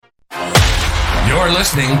You're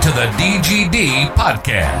listening to the DGD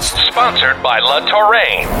podcast, Sponsored by La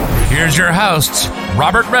Touraine. Here's your hosts,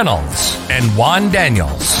 Robert Reynolds and Juan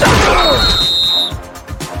Daniels.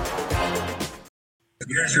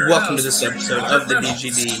 Welcome to this episode of the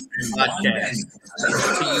DGD podcast,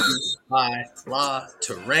 brought to you by La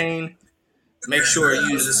Touraine. Make sure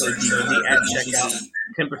you use the DGD at checkout,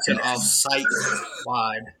 10% off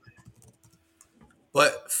site-wide.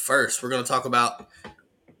 But first, we're going to talk about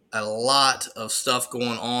a lot of stuff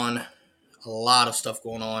going on. Juan,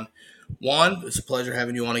 it's a pleasure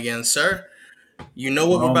having you on again, sir. You know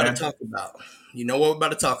what we're about to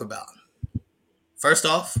talk about. First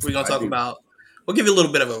off, we're going to talk about. We'll give you a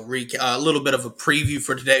little bit of a recap, a little bit of a preview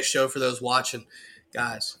for today's show for those watching,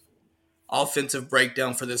 guys. Offensive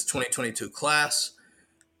breakdown for this 2022 class.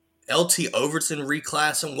 LT Overton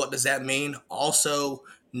reclassing. What does that mean? Also,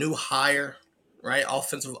 new hire, right?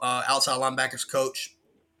 Offensive outside linebackers coach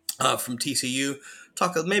from TCU.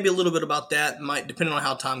 Talk maybe a little bit about that. Might, depending on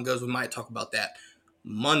how time goes, we might talk about that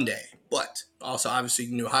Monday. But also, obviously,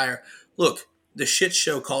 new hire. Look, the shit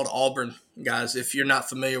show called Auburn, guys. If you're not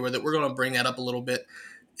familiar with it, we're going to bring that up a little bit.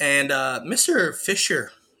 And Mr.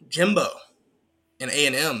 Fisher, Jimbo, and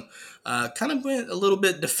A&M kind of went a little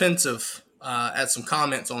bit defensive at some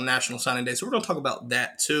comments on National Signing Day. So we're going to talk about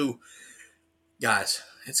that too. Guys,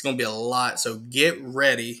 it's going to be a lot, so get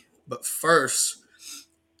ready. But first,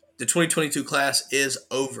 the 2022 class is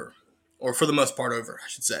over, or for the most part over, I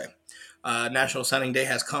should say. National Signing Day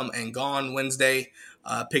has come and gone. Wednesday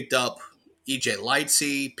picked up E.J.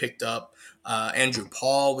 Lightsey, picked up Andrew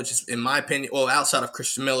Paul, which is, in my opinion, well, outside of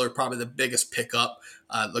Christian Miller, probably the biggest pickup.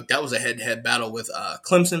 Look, that was a head-to-head battle with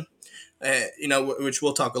Clemson. Which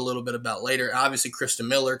we'll talk a little bit about later. Obviously, Christian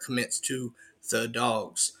Miller commits to the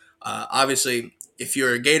Dogs. Obviously, if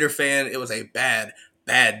you're a Gator fan, it was a bad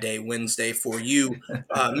day Wednesday for you,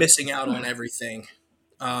 missing out on everything.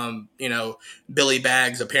 Billy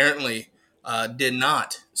Baggs apparently did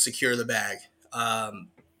not secure the bag,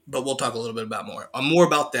 but we'll talk a little bit about more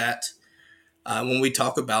about that when we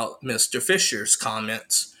talk about Mr. Fisher's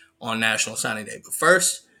comments on National Signing Day. But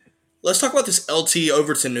first, let's talk about this LT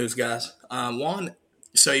Overton news, guys. Juan,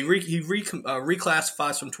 so he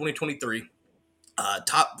reclassifies from 2023,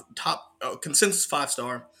 top consensus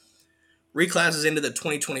 5-star, reclasses into the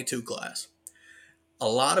 2022 class. A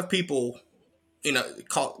lot of people,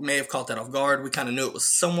 may have caught that off guard. We kind of knew it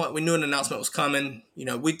was we knew an announcement was coming.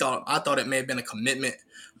 I thought it may have been a commitment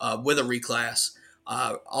with a reclass.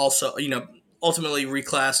 Ultimately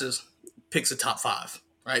reclasses, picks a top 5.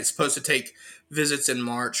 Right, it's supposed to take visits in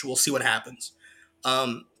March. We'll see what happens.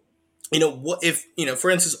 What if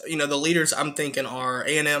for instance, the leaders I'm thinking are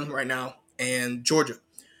A&M right now and Georgia.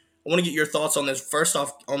 I want to get your thoughts on this. First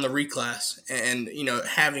off, on the reclass and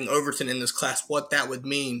having Overton in this class, what that would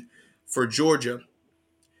mean for Georgia,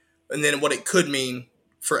 and then what it could mean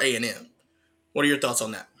for A&M. What are your thoughts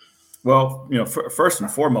on that? Well, first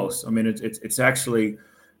and foremost, I mean, it's actually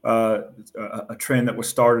a trend that was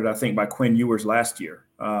started, I think, by Quinn Ewers last year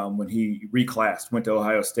when he reclassed, went to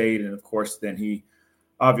Ohio State, and of course, then he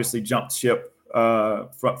obviously jumped ship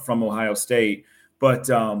from Ohio State. But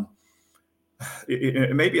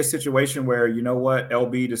it may be a situation where,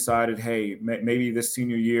 LB decided, hey, maybe this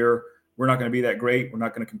senior year we're not going to be that great. We're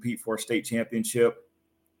not going to compete for a state championship.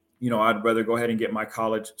 I'd rather go ahead and get my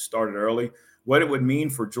college started early. What it would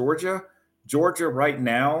mean for Georgia right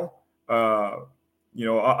now,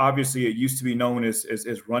 obviously it used to be known as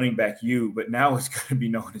running back U, but now it's going to be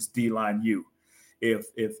known as D-line U.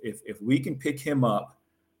 If we can pick him up,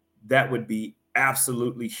 that would be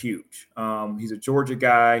absolutely huge. He's a Georgia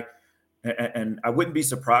guy, and I wouldn't be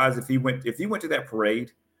surprised if he went to that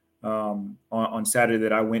parade on Saturday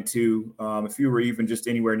that I went to. If you were even just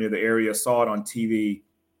anywhere near the area, saw it on TV.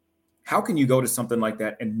 How can you go to something like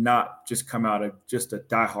that and not just come out of just a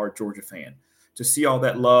diehard Georgia fan? To see all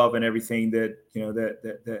that love and everything that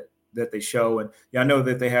that they show, and I know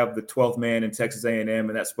that they have the 12th man in Texas A&M,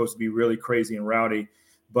 and that's supposed to be really crazy and rowdy.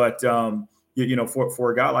 But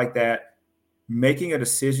for a guy like that, making a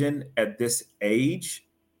decision at this age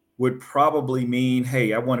would probably mean,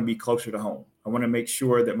 hey, I want to be closer to home. I want to make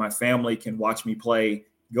sure that my family can watch me play,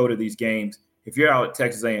 go to these games. If you're out at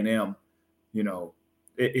Texas A&M,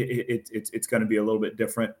 it's going to be a little bit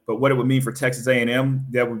different. But what it would mean for Texas A&M,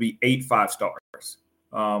 that would be 8 5-stars.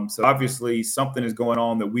 So obviously something is going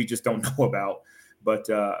on that we just don't know about. But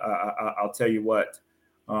I'll tell you what,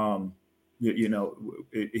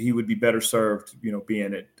 he would be better served,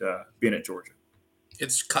 being at Georgia.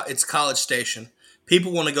 It's College Station.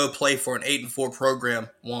 People want to go play for an 8-4 program.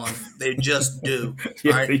 Juan, they just do.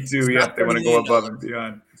 Yeah, right? they do. Yeah, they want to go above and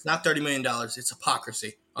beyond. It's not $30 million. It's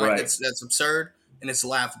hypocrisy. All right. That's absurd. and it's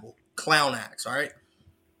laughable. Clown acts, all right?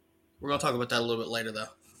 We're going to talk about that a little bit later, though.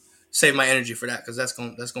 Save my energy for that because that's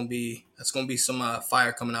gonna be some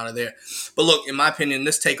fire coming out of there. But look, in my opinion,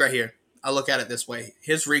 this take right here, I look at it this way: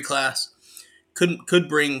 his reclass could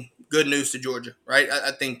bring good news to Georgia, right?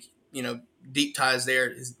 I think deep ties there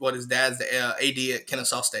is what his dad's the AD at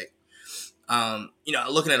Kennesaw State.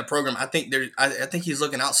 Looking at a program, I think I think he's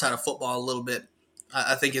looking outside of football a little bit.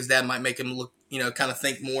 I think his dad might make him look, kind of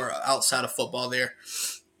think more outside of football there.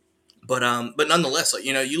 But nonetheless,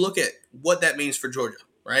 you look at what that means for Georgia,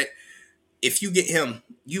 right? If you get him,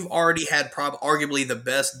 you've already had arguably the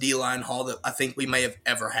best D-line haul that I think we may have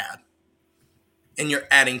ever had. And you're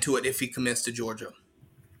adding to it if he commits to Georgia.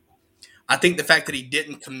 I think the fact that he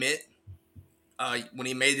didn't commit when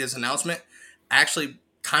he made his announcement actually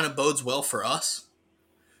kind of bodes well for us.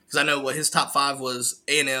 Because I know what his top 5 was: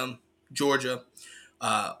 A&M, Georgia,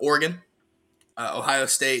 Oregon, Ohio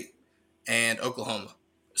State, and Oklahoma.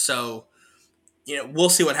 So, we'll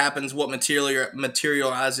see what happens, what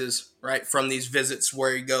materializes, right, from these visits,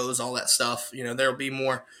 where he goes, all that stuff. There'll be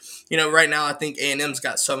more. Right now I think A&M's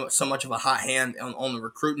got so much of a hot hand on the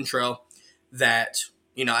recruiting trail that,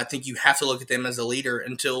 I think you have to look at them as a leader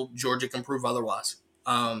until Georgia can prove otherwise.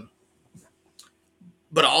 But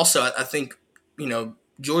also I think,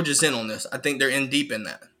 Georgia's in on this. I think they're in deep in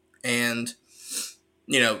that. And,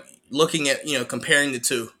 looking at, comparing the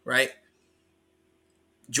two, right?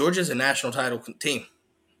 Georgia's a national title team.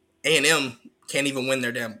 A&M can't even win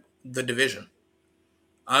the division.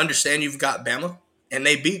 I understand you've got Bama, and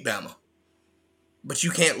they beat Bama. But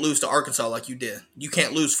you can't lose to Arkansas like you did. You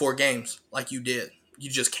can't lose 4 games like you did. You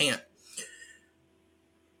just can't.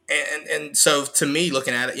 And so to me,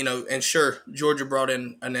 looking at it, and sure, Georgia brought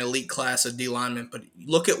in an elite class of D linemen, but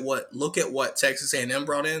look at what Texas A&M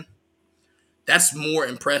brought in. That's more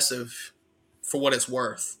impressive for what it's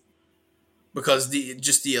worth. Because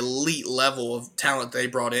the elite level of talent they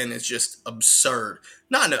brought in is just absurd.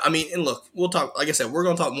 And look, we'll talk. Like I said, we're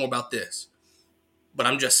going to talk more about this, but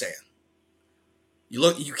I'm just saying.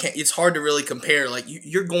 You can't. It's hard to really compare. Like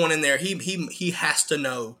you're going in there. He has to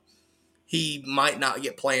know he might not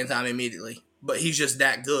get playing time immediately, but he's just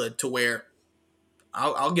that good to where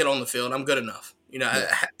I'll get on the field. I'm good enough.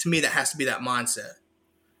 To me, that has to be that mindset.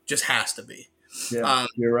 Just has to be. Yeah,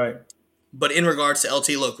 you're right. But in regards to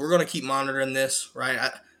LT, look, we're going to keep monitoring this,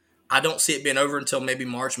 right? I don't see it being over until maybe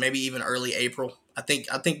March, maybe even early April. I think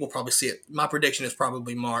we'll probably see it. My prediction is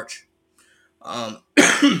probably March.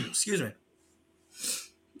 Excuse me.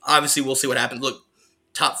 Obviously, we'll see what happens. Look,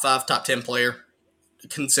 top 5, top 10 player,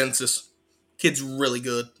 consensus. Kid's really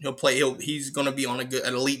good. He'll play. He's going to be on an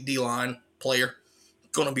elite D-line player.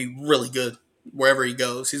 Going to be really good wherever he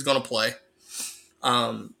goes. He's going to play.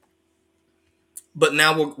 But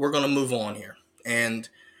now we're going to move on here, and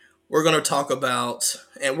we're going to talk about,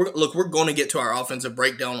 and we're going to get to our offensive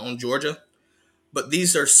breakdown on Georgia, but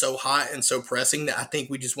these are so hot and so pressing that I think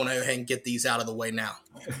we just want to go ahead and get these out of the way now.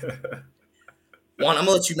 Juan, I'm going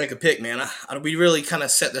to let you make a pick, man. We really kind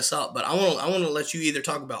of set this up, but I want to let you either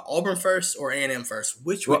talk about Auburn first or A&M first.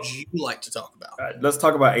 Which would you like to talk about? Let's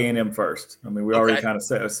talk about A&M first. I mean, we already kind of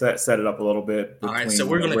set it up a little bit. All right, so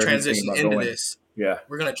we're going to transition into this. Yeah,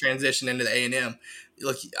 we're going to transition into the A&M.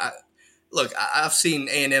 Look, I've seen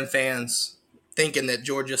A&M fans thinking that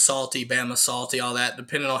Georgia's salty, Bama's salty, all that,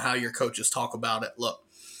 depending on how your coaches talk about it. Look,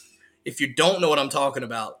 if you don't know what I'm talking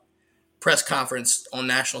about, press conference on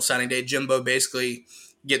National Signing Day, Jimbo basically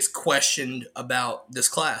gets questioned about this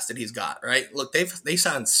class that he's got, right? Look, they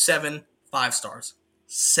signed 7 5-stars.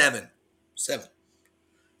 7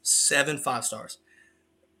 5-stars.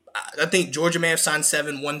 I think Georgia may have signed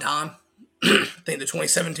 7 one time. I think the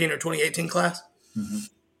 2017 or 2018 class. Mm-hmm.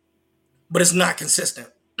 But it's not consistent.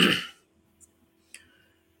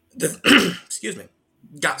 Excuse me.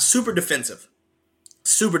 Got super defensive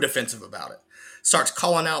about it. Starts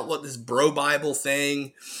calling out what this bro Bible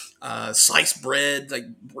thing, sliced bread, like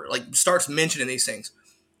starts mentioning these things.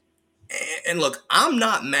 And look, I'm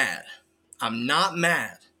not mad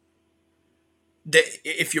that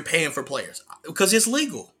if you're paying for players, because it's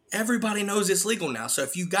legal. Everybody knows it's legal now. So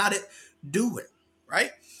if you got it, do it,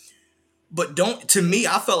 right? But to me,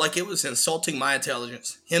 I felt like it was insulting my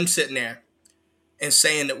intelligence, him sitting there and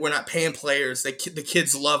saying that we're not paying players. The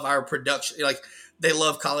kids love our production. Like, they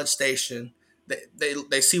love College Station.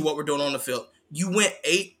 They see what we're doing on the field. You went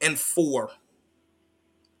 8-4.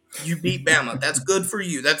 You beat Bama. That's good for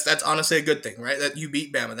you. That's honestly a good thing, right? That you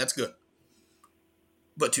beat Bama. That's good.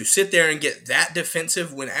 But to sit there and get that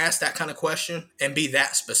defensive when asked that kind of question and be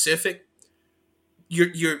that specific,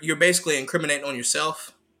 you're basically incriminating on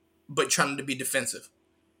yourself, but trying to be defensive.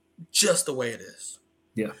 Just the way it is.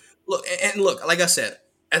 Yeah. look, like I said,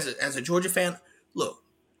 as a Georgia fan, look,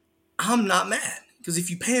 I'm not mad because if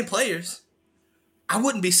you paying players, I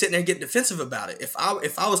wouldn't be sitting there getting defensive about it. If I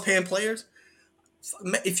was paying players,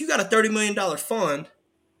 if you got a $30 million fund,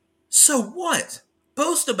 so what?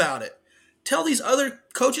 Boast about it. Tell these other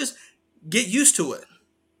coaches, get used to it.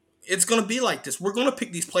 It's going to be like this. We're going to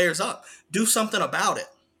pick these players up. Do something about it.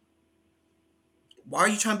 Why are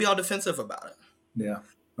you trying to be all defensive about it? Yeah.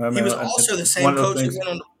 I mean, He was also the same one of those coach things. that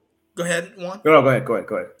went on. Go ahead, Juan. No, go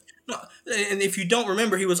ahead. No, and if you don't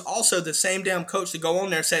remember, he was also the same damn coach to go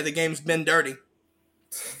on there and say the game's been dirty.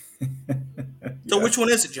 So which one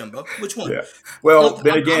is it, Jimbo? Which one? Yeah. Well, Look,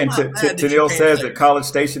 then I'm again, not mad that you're Tennille paying says players. that College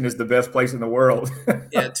Station is the best place in the world.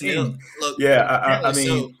 Yeah, Tennille. Look, yeah. I apparently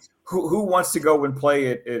mean, who wants to go and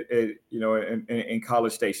play at in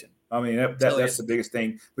College Station? I mean, that's the biggest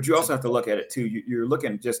thing. But you also have to look at it too. You're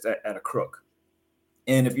looking just at a crook.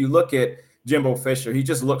 And if you look at Jimbo Fisher, he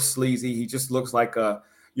just looks sleazy. He just looks like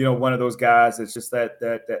one of those guys that's just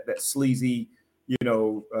that sleazy,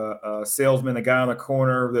 salesman, the guy on the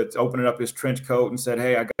corner that's opening up his trench coat and said,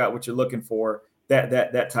 "Hey, I got what you're looking for."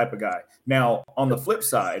 That type of guy. Now, on the flip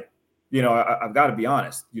side, I've got to be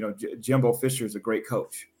honest. Jimbo Fisher is a great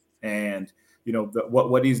coach, and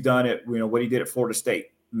what he's done at what he did at Florida State.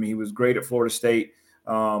 I mean, he was great at Florida State.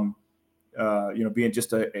 Being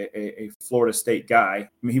just a Florida State guy. I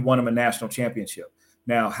mean, he won him a national championship.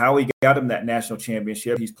 Now, how he got him that national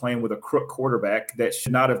championship, he's playing with a crook quarterback that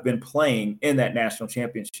should not have been playing in that national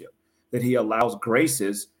championship, that he allows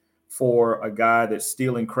graces for a guy that's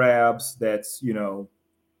stealing crabs, that's,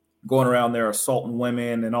 going around there assaulting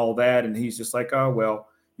women and all that. And he's just like, oh, well,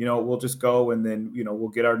 we'll just go and then, we'll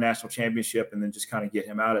get our national championship and then just kind of get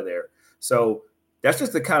him out of there. So that's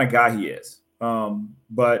just the kind of guy he is.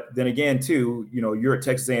 But then again, too, you're at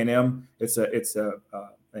Texas A&M. It's an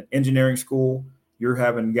engineering school. You're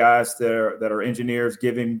having guys that are engineers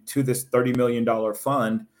giving to this $30 million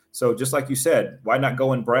fund. So just like you said, why not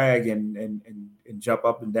go and brag and jump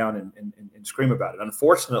up and down and scream about it?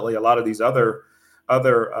 Unfortunately, a lot of these other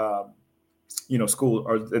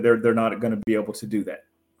schools they're not going to be able to do that,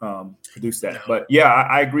 produce that. No. But yeah,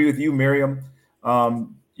 I agree with you, Miriam.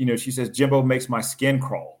 She says Jimbo makes my skin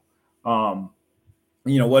crawl.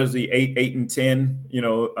 What is he, 8-10?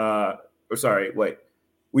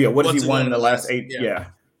 What has he won in the last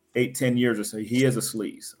 8-10 years or so? He is a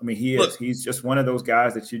sleaze. I mean, he's just one of those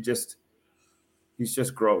guys that he's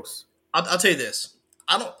just gross. I'll tell you this.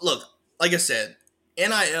 Like I said,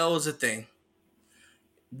 NIL is a thing.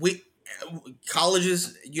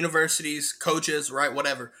 Colleges, universities, coaches, right,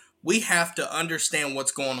 whatever. We have to understand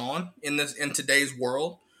what's going on in today's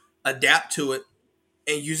world, adapt to it,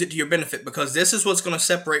 and use it to your benefit, because this is what's going to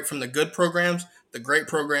separate from the good programs, the great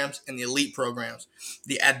programs, and the elite programs.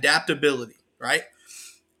 The adaptability, right?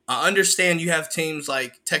 I understand you have teams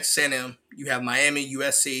like Texas A&M, you have Miami,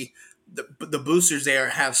 USC. The boosters there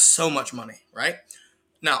have so much money, right?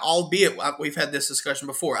 Now, albeit we've had this discussion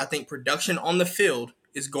before, I think production on the field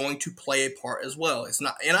is going to play a part as well. It's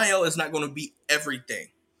not NIL is not going to be everything.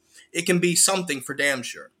 It can be something for damn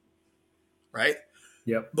sure, right?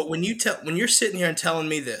 Yep. But when you're sitting here and telling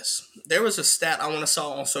me this, there was a stat I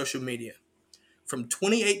saw on social media from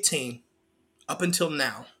 2018 up until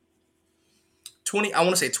now.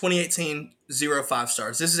 2018, 0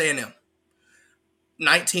 5-stars. This is A&M.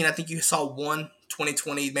 19, I think you saw 1.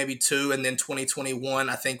 2020, maybe 2, and then 2021,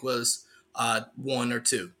 I think was 1 or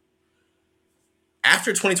 2.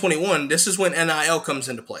 After 2021, this is when NIL comes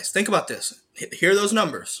into place. Think about this. Here are those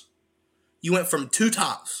numbers. You went from 2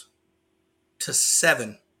 tops to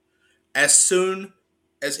 7 as soon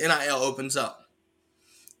as NIL opens up.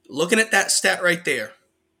 Looking at that stat right there,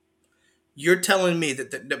 you're telling me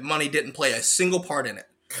that money didn't play a single part in it.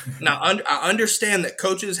 Now, I understand that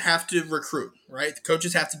coaches have to recruit, right? The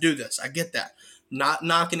coaches have to do this. I get that. Not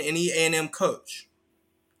knocking any A&M coach.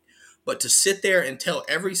 But to sit there and tell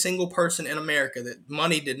every single person in America that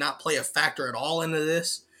money did not play a factor at all into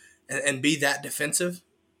this and be that defensive,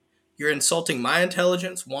 you're insulting my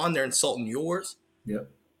intelligence. One, they're insulting yours. Yep.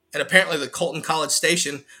 And apparently the Colton College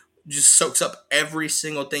station just soaks up every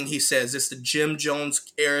single thing he says. It's the Jim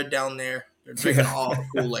Jones era down there. They're drinking all the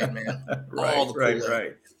Kool-Aid, man. Right, all the Kool-Aid.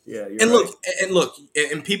 Right. Yeah,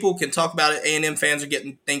 And people can talk about it. A&M fans are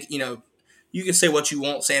you can say what you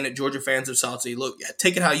want, saying that Georgia fans are salty. Look,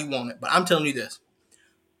 take it how you want it. But I'm telling you this.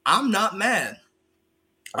 I'm not mad.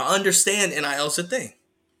 I understand NIL's a thing.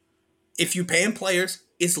 If you're paying players,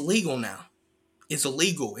 it's legal now. It's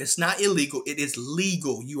illegal. It's not illegal. It is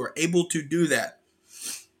legal. You are able to do that.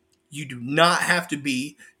 You do not have to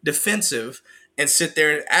be defensive and sit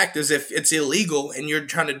there and act as if it's illegal and you're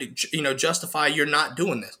trying to justify you're not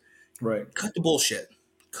doing this. Right. Cut the bullshit.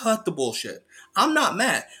 Cut the bullshit. I'm not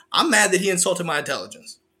mad. I'm mad that he insulted my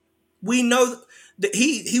intelligence. We know that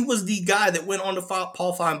he was the guy that went on the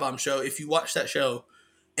Paul Feinbaum show, if you watch that show,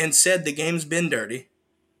 and said the game's been dirty.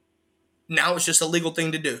 Now it's just a legal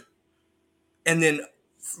thing to do. And then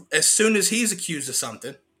as soon as he's accused of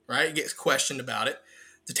something, right, gets questioned about it,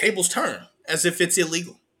 the tables turn as if it's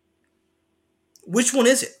illegal. Which one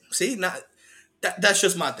is it? See, that's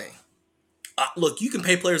just my thing. Look, you can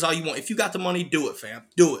pay players all you want. If you got the money, do it, fam.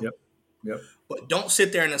 Do it. Yep. But don't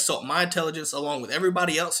sit there and insult my intelligence along with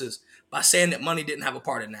everybody else's by saying that money didn't have a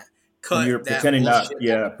part in that. And you're pretending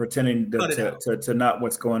pretending Cut it out. to not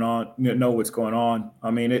what's going on, know what's going on. I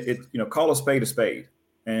mean, call a spade,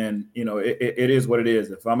 and it is what it is.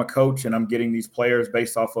 If I'm a coach and I'm getting these players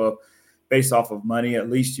based off of money, at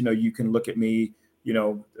least you can look at me,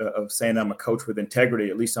 of saying I'm a coach with integrity.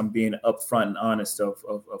 At least I'm being upfront and honest of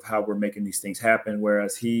how we're making these things happen.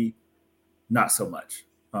 Whereas he, not so much.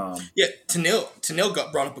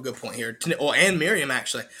 Tanil brought up a good point here. And Miriam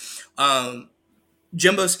actually.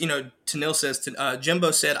 Jimbo's, Tanil says,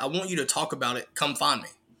 Jimbo said, "I want you to talk about it. Come find me.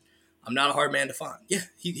 I'm not a hard man to find." Yeah,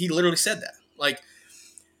 he literally said that. Like,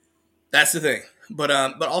 that's the thing. But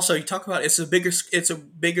also you talk about it's a bigger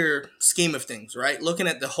scheme of things, right? Looking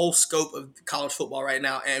at the whole scope of college football right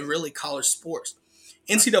now and really college sports.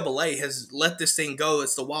 NCAA has let this thing go.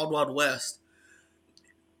 It's the wild, wild west.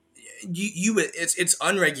 It's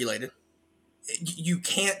unregulated. You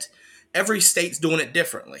can't. Every state's doing it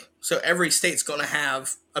differently. So every state's going to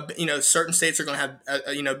have, certain states are going to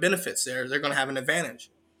have, benefits there. They're going to have an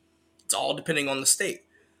advantage. It's all depending on the state.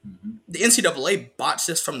 Mm-hmm. The NCAA botched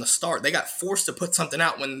this from the start. They got forced to put something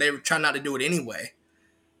out when they were trying not to do it anyway.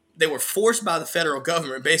 They were forced by the federal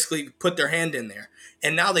government, basically put their hand in there.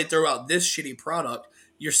 And now they throw out this shitty product.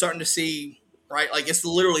 You're starting to see, right? Like, it's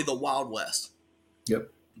literally the Wild West.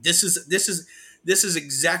 Yep. This is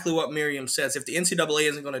exactly what Miriam says. If the NCAA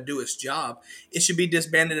isn't going to do its job, it should be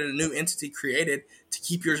disbanded and a new entity created to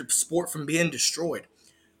keep your sport from being destroyed.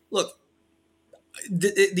 Look,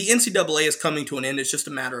 the NCAA is coming to an end. It's just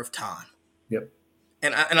a matter of time. Yep.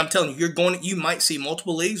 And I'm telling you, you might see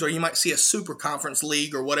multiple leagues, or you might see a super conference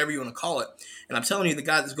league, or whatever you want to call it. And I'm telling you, the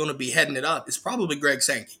guy that's going to be heading it up is probably Greg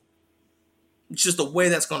Sankey. It's just the way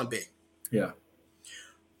that's going to be. Yeah.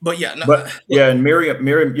 But yeah, and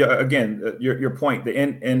Miriam, yeah, again, your point. The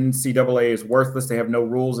NCAA is worthless. They have no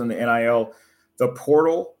rules in the NIL. The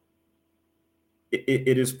portal,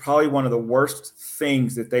 it is probably one of the worst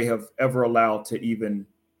things that they have ever allowed to even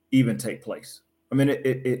take place. I mean,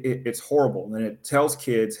 it's horrible, and it tells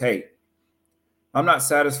kids, hey, I'm not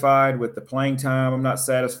satisfied with the playing time. I'm not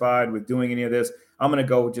satisfied with doing any of this. I'm going to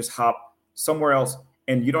go just hop somewhere else,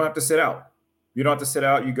 and you don't have to sit out. You don't have to sit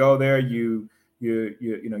out. You go there. You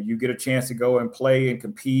get a chance to go and play and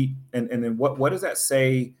compete. And then what does that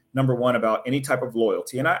say, number one, about any type of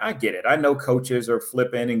loyalty? And I get it. I know coaches are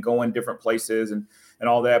flipping and going different places and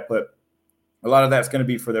all that, but a lot of that's going to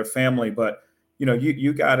be for their family. But,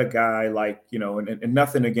 you got a guy like, and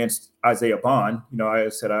nothing against Isaiah Bond. I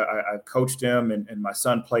said I coached him and my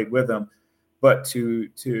son played with him. But to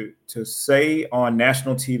say on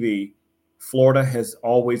national TV, Florida has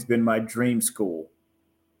always been my dream school,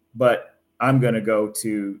 but I'm going to go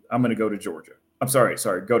to Georgia. I'm sorry,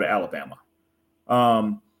 go to Alabama.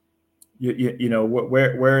 Where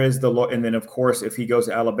is the law? And then of course, if he goes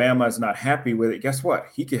to Alabama, is not happy with it, guess what?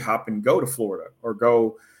 He could hop and go to Florida or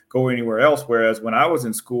go anywhere else. Whereas when I was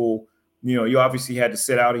in school, you obviously had to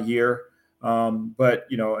sit out a year. But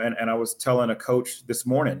and I was telling a coach this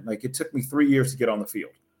morning, like, it took me 3 years to get on the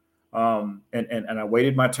field. And I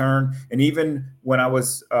waited my turn. And even when I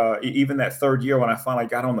was, even that third year, when I finally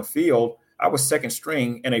got on the field, I was second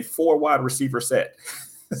string in a 4 wide receiver set.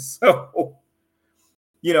 So, but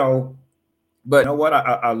you know what?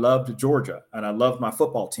 I loved Georgia and I loved my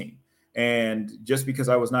football team. And just because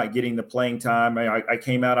I was not getting the playing time, I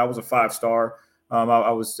came out, I was a 5-star.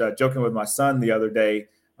 I was joking with my son the other day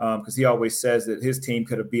because he always says that his team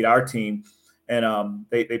could have beat our team. And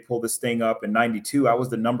they pulled this thing up in 92. I was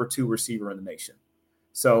the number 2 receiver in the nation.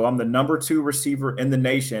 So I'm the number 2 receiver in the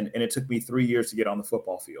nation. And it took me 3 years to get on the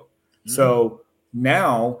football field. So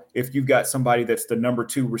now if you've got somebody that's the number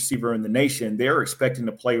 2 receiver in the nation, they're expecting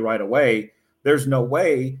to play right away. There's no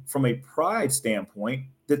way from a pride standpoint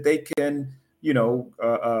that they can,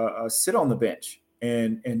 sit on the bench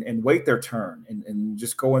and wait their turn and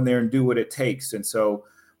just go in there and do what it takes. And so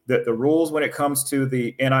the rules when it comes to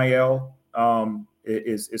the NIL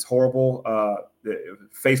is horrible. The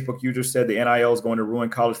Facebook user said the NIL is going to ruin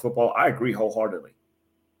college football. I agree wholeheartedly.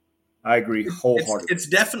 I agree wholeheartedly. It's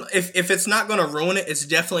definitely if it's not going to ruin it, it's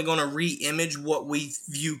definitely going to re-image what we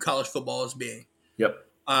view college football as being. Yep.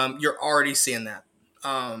 You're already seeing that.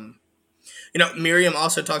 Miriam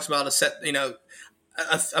also talks about a set.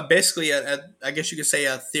 Basically, I guess you could say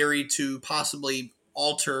a theory to possibly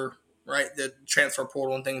alter the transfer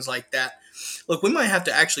portal and things like that. Look, we might have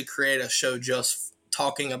to actually create a show just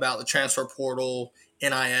talking about the transfer portal,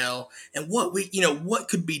 NIL, and what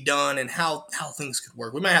could be done and how things could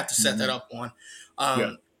work. We might have to set that up one.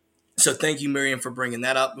 So thank you, Miriam, for bringing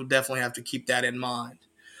that up. We'll definitely have to keep that in mind.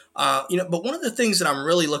 But one of the things that I'm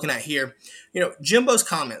really looking at here, Jimbo's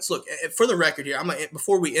comments. Look, for the record here,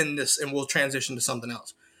 before we end this and we'll transition to something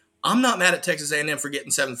else. I'm not mad at Texas A&M for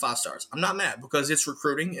getting 7 5-stars. I'm not mad because it's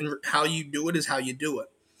recruiting and how you do it is how you do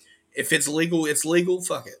it. If it's legal, it's legal.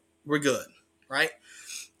 Fuck it. We're good, right?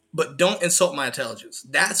 But don't insult my intelligence.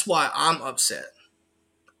 That's why I'm upset.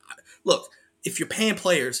 Look, if you're paying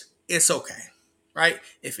players, it's okay, right?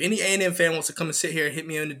 If any A&M fan wants to come and sit here and hit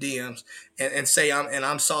me in the DMs and say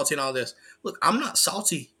I'm salty and all this, look, I'm not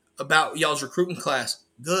salty about y'all's recruiting class.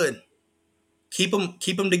 Good, keep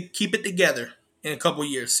it together in a couple of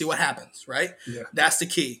years. See what happens, right? Yeah. That's the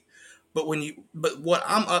key. But what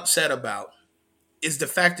I'm upset about is the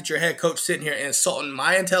fact that your head coach sitting here and insulting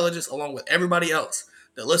my intelligence along with everybody else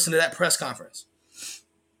that listened to that press conference.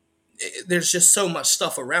 There's just so much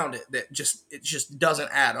stuff around it that it just doesn't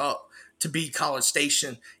add up to be College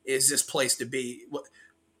Station is this place to be.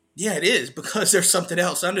 Yeah, it is because there's something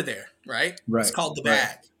else under there, right? Right. It's called the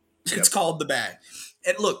bag. Right. It's called the bag.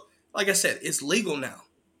 And look, like I said, it's legal now.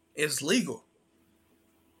 It's legal.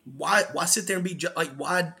 Why sit there and be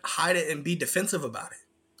why hide it and be defensive about it?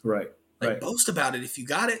 Right. Boast about it. If you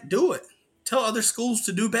got it, do it. Tell other schools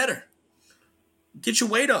to do better. Get your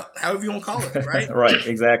weight up, however you want to call it, right? Right.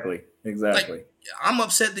 Exactly. I'm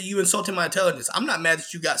upset that you insulted my intelligence. I'm not mad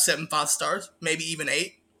that you got 7 5-stars, maybe even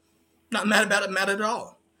 8. Not mad about it, mad at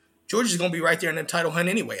all. Georgia's going to be right there in the title hunt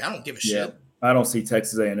anyway. I don't give a shit. I don't see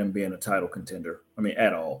Texas A&M being a title contender.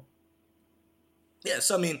 At all. Yeah,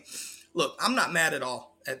 so look, I'm not mad at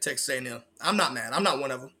all at Texas A&M. I'm not mad. I'm not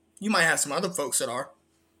one of them. You might have some other folks that are.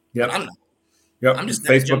 Yep. But I'm not. Yep. I'm just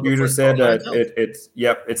Facebook user said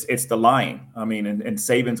it's the lying. And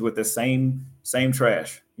Saban's with the same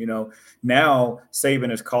trash. Now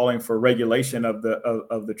Saban is calling for regulation of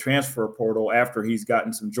the transfer portal after he's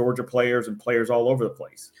gotten some Georgia players and players all over the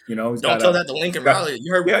place. Don't tell that to Lincoln Riley.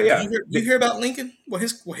 You heard? Yeah. You hear about Lincoln? What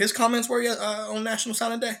his comments were on National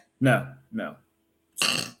Signing Day? No.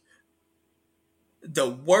 The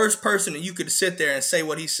worst person that you could sit there and say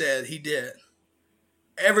what he said, he did.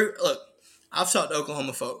 Look, I've talked to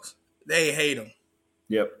Oklahoma folks. They hate him.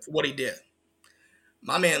 Yep. For what he did.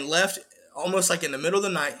 My man left almost like in the middle of the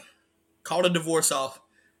night, called a divorce off,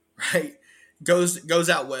 right? Goes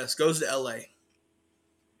out west, goes to LA,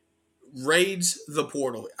 raids the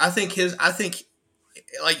portal. I think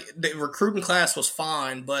the recruiting class was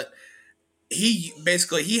fine, but he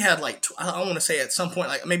had I want to say at some point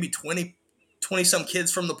maybe 20 some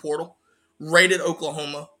kids from the portal, raided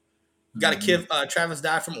Oklahoma, got a kid Travis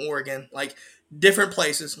Dye from Oregon, different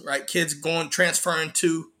places, right? Kids transferring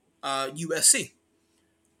to USC.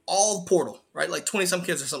 All portal, right? 20 some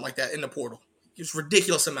kids or something like that in the portal. Just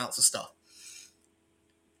ridiculous amounts of stuff.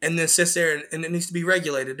 And then sits there and it needs to be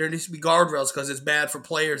regulated. There needs to be guardrails because it's bad for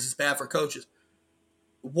players. It's bad for coaches.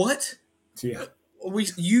 What? Yeah.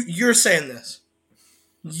 You're saying this.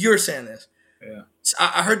 You're saying this. Yeah.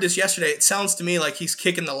 I heard this yesterday. It sounds to me like he's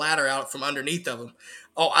kicking the ladder out from underneath of him.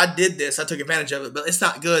 Oh, I did this. I took advantage of it, but it's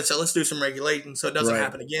not good. So let's do some regulation so it doesn't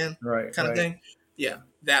happen again. Right. Kind of thing. Yeah.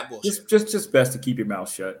 That bullshit. Just best to keep your mouth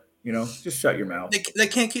shut. Just shut your mouth. They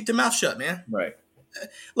can't keep their mouth shut, man. Right.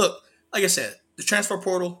 Look, like I said, the transfer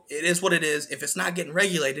portal, it is what it is. If it's not getting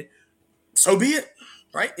regulated, so be it.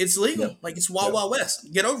 Right? It's legal. Yep. It's Wild Wild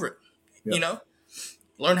West. Get over it. Yep.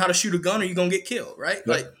 Learn how to shoot a gun or you're gonna get killed. Right?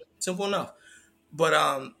 Yep. Simple enough. But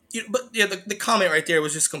the comment right there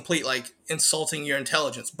was just complete insulting your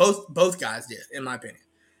intelligence. Both guys did, in my opinion.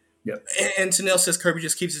 Yep. And Tanil says Kirby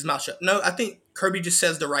just keeps his mouth shut. No, I think Kirby just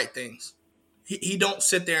says the right things. He don't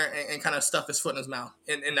sit there and kind of stuff his foot in his mouth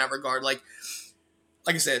in that regard. Like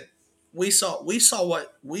I said, we saw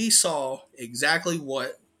exactly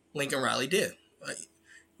what Lincoln Riley did.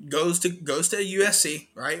 Goes to USC,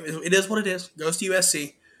 right? It is what it is. Goes to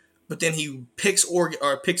USC, but then he picks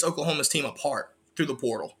Oklahoma's team apart through the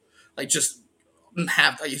portal. It's just a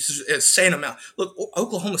insane amount. Look,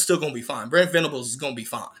 Oklahoma's still going to be fine. Brent Venables is going to be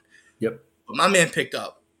fine. Yep. But my man picked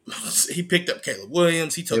up Caleb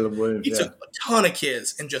Williams. He took a ton of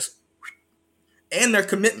kids and their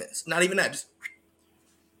commitments. Not even that.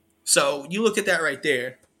 So you look at that right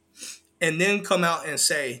there. and then come out and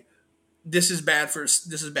say this is bad for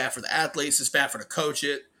the athletes, it's bad for the coach.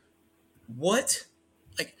 What?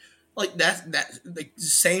 Like that like the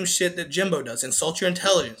same shit that Jimbo does. Insult your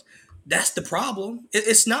intelligence. That's the problem.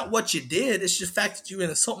 It's not what you did. It's just the fact that you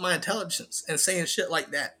insult my intelligence and saying shit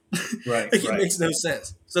like that. Right, Like, it right. makes no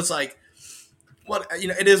sense. So it's like, what,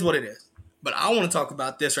 it is what it is. But I want to talk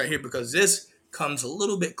about this right here because this comes a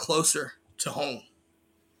little bit closer to home.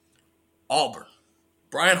 Auburn,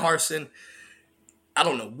 Brian Harsin. I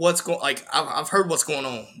don't know what's going. Like, I've heard what's going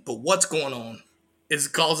on, but what's going on is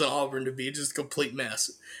causing Auburn to be just a complete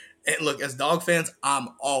mess. And look, as dog fans, I'm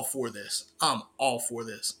all for this. I'm all for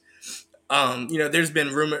this. There's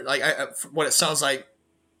been rumor, like what it sounds like,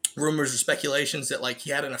 rumors or speculations that like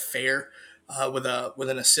he had an affair with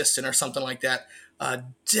an assistant or something like that.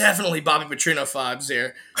 Definitely Bobby Petrino vibes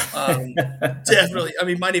there. Definitely. I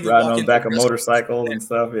mean, might even riding walk on into the back of motorcycles and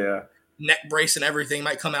stuff. Yeah, neck brace and everything,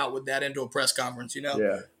 might come out with that into a press conference.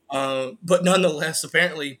 yeah. But nonetheless,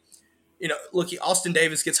 apparently, look, Austin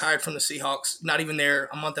Davis gets hired from the Seahawks. Not even there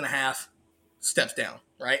a month and a half, steps down.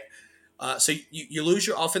 Right. So you lose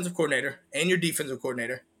your offensive coordinator and your defensive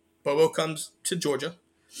coordinator. Bobo comes to Georgia,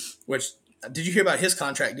 which, did you hear about his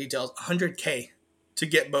contract details? $100K to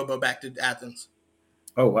get Bobo back to Athens.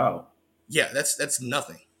 Oh, wow. Yeah, that's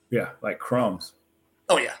nothing. Yeah, like crumbs.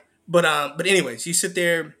 Oh yeah, but anyways, you sit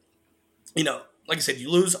there, like I said,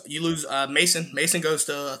 you lose Mason. Mason goes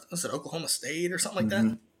to Oklahoma State or something like that.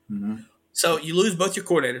 Mm-hmm. So you lose both your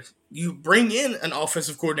coordinators. You bring in an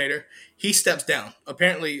offensive coordinator. He steps down.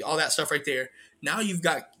 Apparently, all that stuff right there. Now you've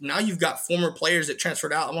got former players that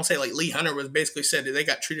transferred out. I want to say like Lee Hunter was basically said that they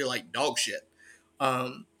got treated like dog shit.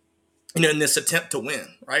 In this attempt to win,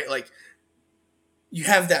 right? Like, you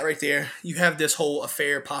have that right there. You have this whole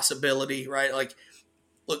affair possibility, right? Like,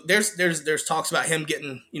 look, there's talks about him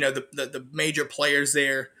getting, the major players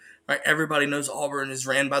there, right? Everybody knows Auburn is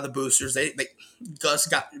ran by the boosters.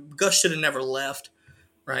 Gus should have never left,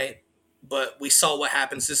 right? But we saw what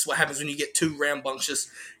happens. This is what happens when you get too rambunctious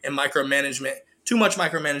and too much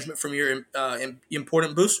micromanagement from your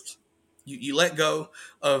important boosters. You let go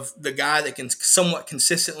of the guy that can somewhat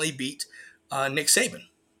consistently beat Nick Saban.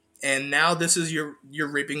 And now this is you're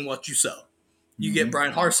reaping what you sow. You get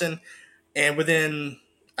Brian Harsin, and within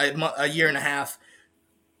a year and a half,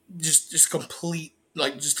 just a complete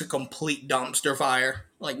dumpster fire.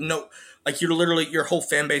 Like, no, like you're literally, your whole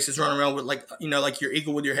fan base is running around with like your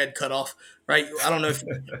eagle with your head cut off, right? I don't know if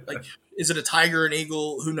like, is it a tiger, an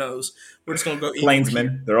eagle? Who knows? We're just gonna go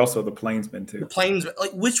Plainsmen. They're also the Plainsmen too. The Plainsmen,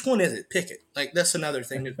 like, which one is it? Pick it. Like, that's another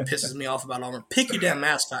thing that pisses me off about Auburn. Pick your damn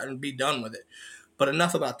mascot and be done with it. But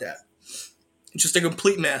enough about that. It's just a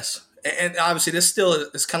complete mess. And obviously, this still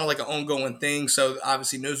is kind of like an ongoing thing. So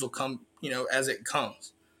obviously, news will come, as it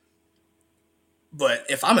comes. But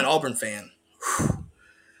if I'm an Auburn fan,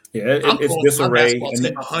 it's disarray.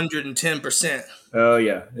 And 110%. Oh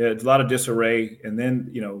yeah, it's a lot of disarray. And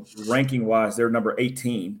then ranking wise, they're number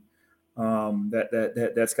 18.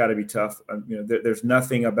 That's got to be tough. There's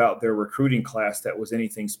nothing about their recruiting class that was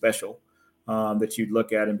anything special. That you'd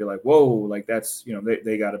look at and be like, whoa, like that's,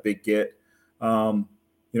 they got a big get.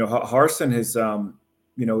 Harsin has,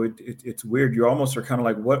 it's weird. You almost are kind of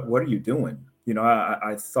like, what are you doing?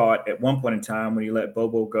 I thought at one point in time when he let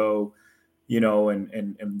Bobo go,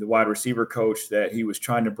 and the wide receiver coach, that he was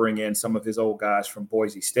trying to bring in some of his old guys from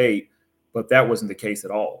Boise State, but that wasn't the case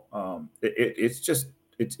at all. It's just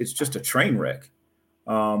a train wreck.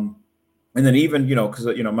 And then even, because,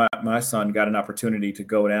 my son got an opportunity to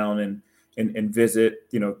go down and visit,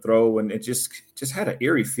 throw, and it just had an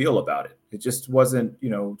eerie feel about it. It just wasn't,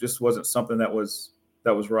 something that was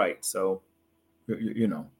right. So,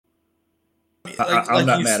 I'm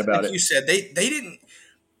not mad about it. You said they didn't,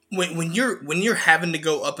 when you're having to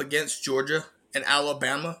go up against Georgia and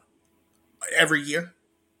Alabama every year,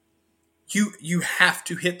 you have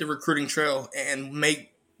to hit the recruiting trail and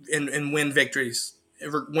win victories,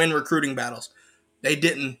 win recruiting battles. They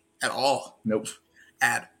didn't at all. Nope.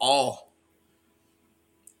 At all.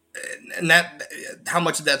 And that, how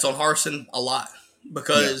much of that's on Harsin? A lot,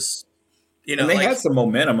 because and they had some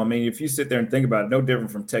momentum. I mean, if you sit there and think about it, no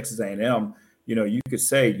different from Texas A&M. You could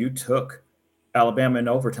say you took Alabama in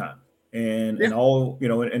overtime, and all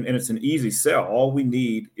and it's an easy sell. All we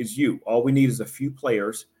need is you. All we need is a few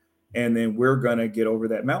players, and then we're gonna get over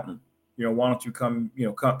that mountain. Why don't you come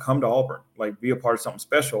to Auburn, like be a part of something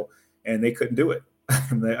special? And they couldn't do it.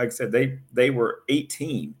 Like I said, they were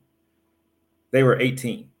 18. They were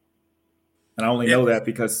 18. And I only know that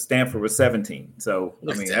because Stanford was 17. So,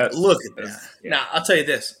 look at that. Yeah. Now, I'll tell you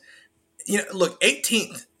this. Look,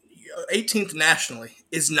 18th nationally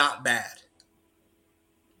is not bad.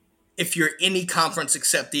 if you're any conference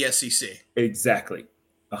except the SEC. Exactly.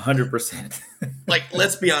 100%. Like,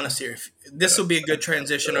 let's be honest here. This will be a good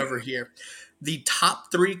transition over here. The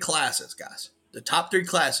top 3 classes, guys. The top 3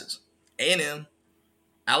 classes: A&M,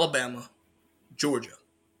 Alabama, Georgia.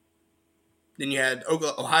 Then you had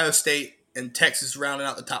Ohio State and Texas rounding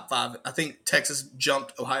out the top 5. I think Texas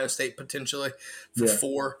jumped Ohio State potentially for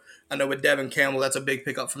 4. I know with Devin Campbell, that's a big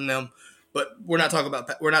pickup from them. But we're not talking about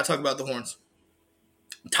the Horns.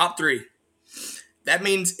 Top 3. That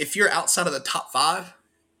means if you're outside of the top 5,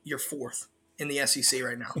 you're 4th in the SEC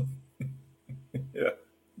right now. Yeah.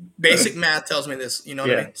 Basic math tells me this. You know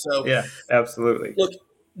what I mean? So yeah, absolutely. Look,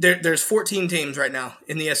 there's 14 teams right now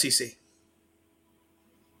in the SEC.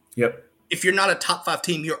 Yep. If you're not a top 5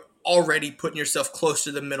 team, you're already putting yourself close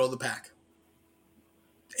to the middle of the pack.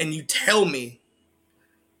 And you tell me,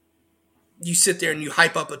 you sit there and you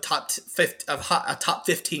hype up a top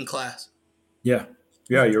 15 class. Yeah.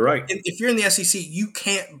 Yeah, you're right. And if you're in the SEC, you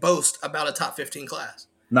can't boast about a top 15 class.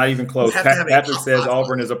 Not even close. Patrick says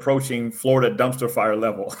Auburn is approaching Florida dumpster fire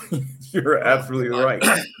level. You're absolutely right.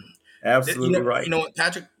 Absolutely right. You know what,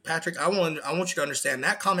 Patrick, I want you to understand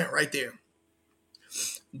that comment right there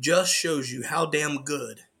just shows you how damn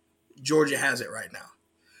good Georgia has it right now.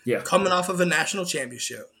 Yeah. Coming off of a national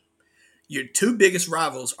championship, your 2 biggest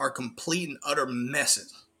rivals are complete and utter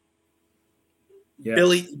messes. Yeah.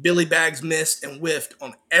 Billy Bags missed and whiffed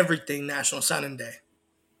on everything National Signing Day.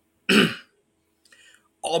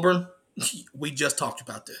 Auburn, we just talked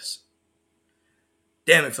about this.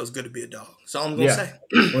 Damn, it feels good to be a dog. That's all I'm going to say.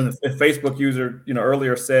 When the Facebook user,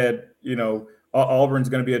 earlier said, Auburn's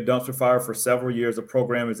going to be a dumpster fire for several years. The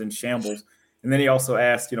program is in shambles. And then he also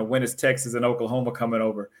asked, when is Texas and Oklahoma coming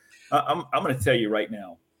over? I'm going to tell you right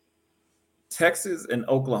now, Texas and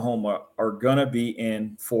Oklahoma are going to be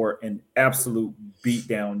in for an absolute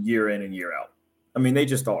beatdown year in and year out. I mean, they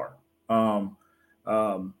just are. To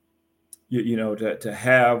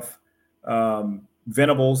have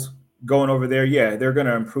Venables going over there, yeah, they're going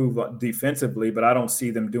to improve defensively, but I don't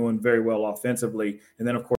see them doing very well offensively. And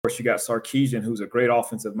then, of course, you got Sarkisian, who's a great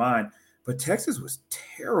offensive mind. But Texas was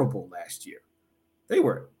terrible last year. They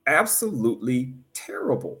were absolutely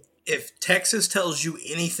terrible. If Texas tells you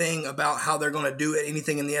anything about how they're going to do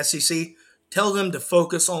anything in the SEC, tell them to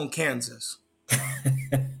focus on Kansas.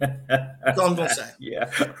 That's all I'm going to say.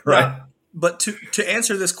 Yeah, right. Now, but to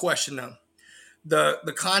answer this question, though,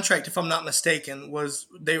 the contract, if I'm not mistaken, was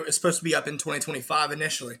supposed to be up in 2025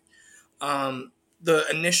 initially. The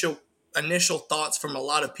initial thoughts from a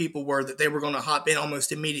lot of people were that they were going to hop in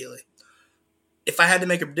almost immediately. If I had to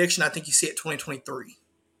make a prediction, I think you see it 2023.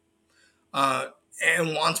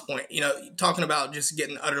 And Juan's point, talking about just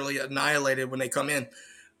getting utterly annihilated when they come in,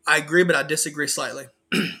 I agree, but I disagree slightly.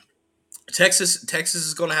 Texas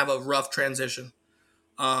is going to have a rough transition.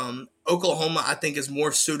 Oklahoma, I think, is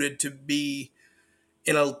more suited to be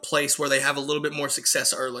in a place where they have a little bit more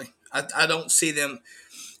success early. I don't see them.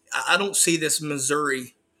 I don't see this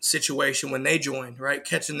Missouri situation when they joined, right,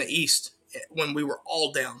 catching the East when we were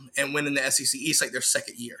all down and winning the SEC East like their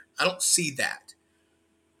second year. I don't see that.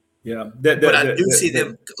 Yeah, but I do see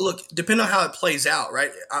them. Look, depending on how it plays out,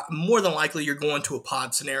 right? More than likely, you're going to a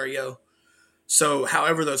pod scenario. So,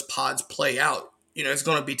 however those pods play out, it's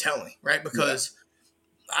going to be telling, right? Because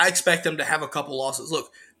I expect them to have a couple losses.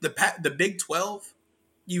 Look, the Big 12,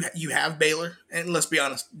 you have Baylor, and let's be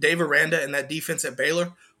honest, Dave Aranda and that defense at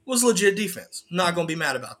Baylor was legit defense. Not going to be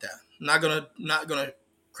mad about that. Not gonna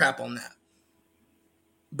crap on that.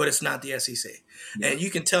 But it's not the SEC. Yeah. And you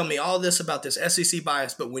can tell me all this about this SEC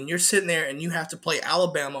bias, but when you're sitting there and you have to play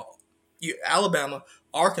Alabama,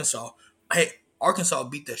 Arkansas, hey, Arkansas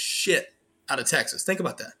beat the shit out of Texas. Think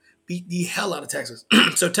about that. Beat the hell out of Texas.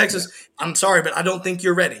 So Texas, I'm sorry, but I don't think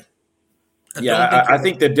you're ready. I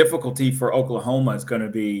think the difficulty for Oklahoma is going to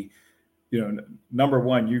be, number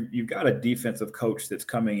one, you've got a defensive coach that's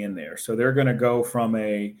coming in there. So they're going to go from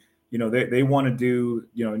they want to do,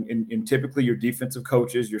 in typically your defensive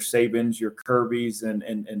coaches, your Sabins, your Kirbys,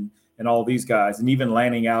 and all these guys, and even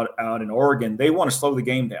landing out in Oregon, they want to slow the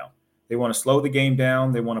game down. They want to slow the game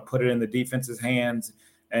down. They want to put it in the defense's hands,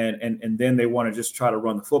 and then they want to just try to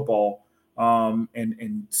run the football.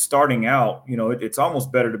 And starting out, it's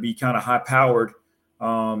almost better to be kind of high powered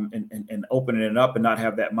and opening it up and not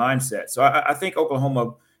have that mindset. So I think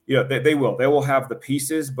Oklahoma, they will have the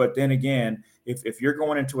pieces, but then again, if you're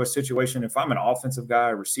going into a situation, if I'm an offensive guy,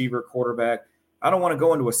 receiver, quarterback, I don't want to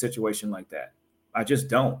go into a situation like that. I just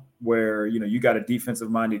don't, where, you got a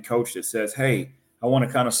defensive minded coach that says, hey, I want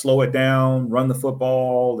to kind of slow it down, run the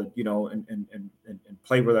football, and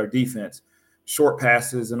play with our defense, short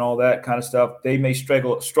passes and all that kind of stuff. They may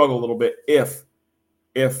struggle a little bit if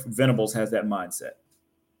if Venables has that mindset.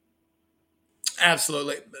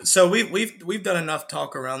 Absolutely. So we've done enough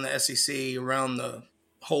talk around the SEC, around the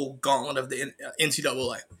whole gauntlet of the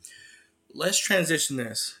NCAA. Let's transition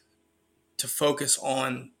this to focus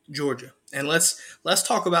on Georgia, and let's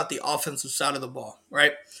talk about the offensive side of the ball.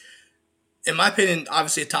 Right. In my opinion,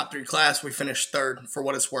 obviously a top 3 class. We finished 3rd for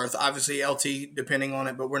what it's worth. Obviously LT depending on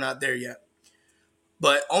it, but we're not there yet.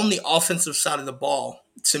 But on the offensive side of the ball,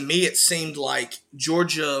 to me, it seemed like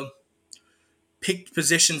Georgia picked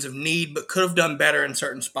positions of need, but could have done better in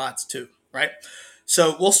certain spots too, right?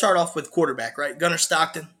 So we'll start off with quarterback, right? Gunnar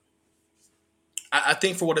Stockton. I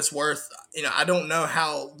think for what it's worth, I don't know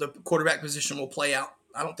how the quarterback position will play out.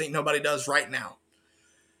 I don't think nobody does right now.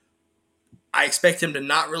 I expect him to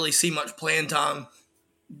not really see much playing time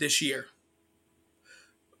this year.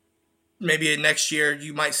 Maybe next year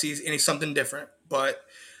you might see something different, but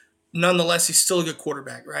nonetheless, he's still a good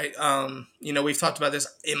quarterback, right? We've talked about this.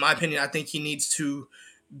 In my opinion, I think he needs to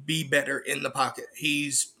be better in the pocket.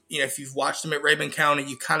 He's, if you've watched him at Rabun County,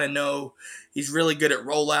 you kind of know he's really good at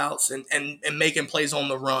rollouts and making plays on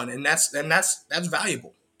the run, and that's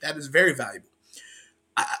valuable. That is very valuable.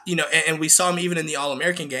 And we saw him even in the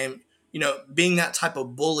All-American game. Being that type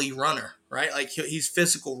of bully runner, right? Like he's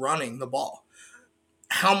physical running the ball.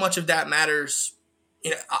 How much of that matters?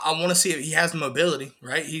 I want to see if he has mobility,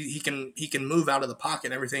 right? He can move out of the pocket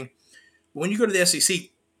and everything. But when you go to the SEC,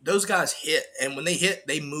 those guys hit, and when they hit,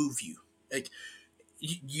 they move you. Like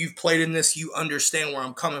you've played in this, you understand where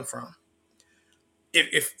I'm coming from.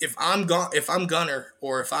 If I'm Gunner,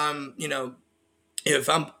 or if I'm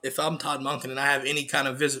Todd Monken and I have any kind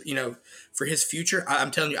of visit, for his future, I'm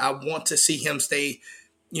telling you, I want to see him stay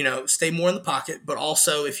more in the pocket, but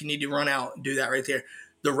also if you need to run out, do that right there.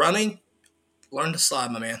 The running, learn to slide,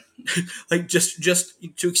 my man. Like just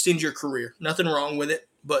to extend your career. Nothing wrong with it,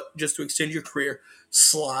 but just to extend your career,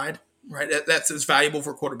 slide. Right, that's as valuable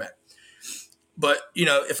for quarterback. But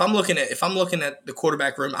if I'm looking at the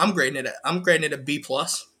quarterback room, I'm grading it a B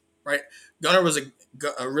plus. Right, Gunnar was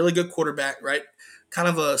a really good quarterback. Right, kind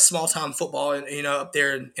of a small time football, up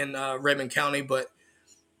there in Rabun County, but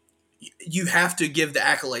you have to give the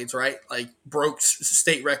accolades, right? Like broke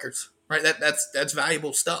state records, right? That's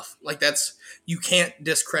valuable stuff. Like you can't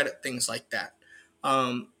discredit things like that.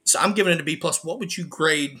 So I'm giving it a B plus. What would you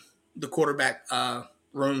grade the quarterback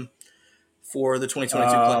room for the 2022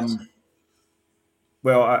 class?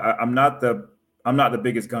 Well, I'm not the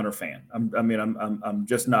biggest Gunner fan. I'm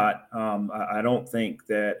just not. I don't think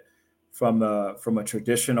that from a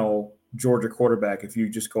traditional Georgia quarterback, if you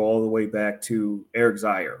just go all the way back to Eric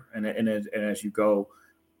Zier, and as you go,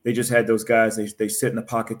 they just had those guys. They sit in the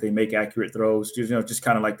pocket, they make accurate throws. Just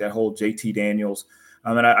kind of like that whole JT Daniels.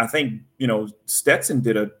 And I think Stetson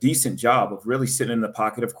did a decent job of really sitting in the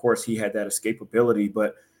pocket. Of course, he had that escapability,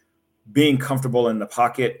 but being comfortable in the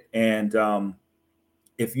pocket. And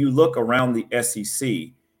if you look around the SEC,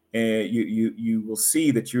 you will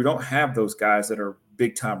see that you don't have those guys that are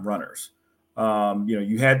big time runners.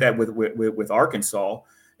 You had that with Arkansas,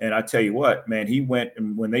 and I tell you what, man, he went,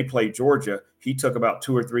 and when they played Georgia, he took about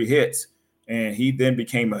 2 or 3 hits, and he then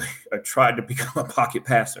became tried to become a pocket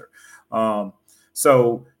passer.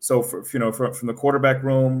 So from the quarterback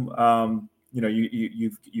room,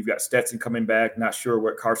 you've got Stetson coming back. Not sure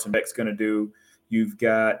what Carson Beck's going to do. You've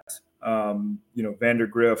got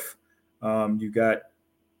Vandergriff.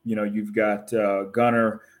 You've got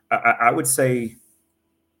Gunner. I would say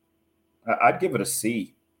I'd give it a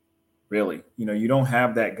C. Really, you don't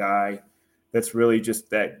have that guy that's really just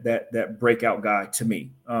that breakout guy to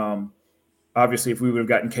me. Obviously, if we would have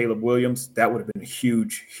gotten Caleb Williams, that would have been a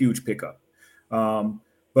huge pickup.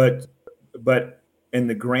 But in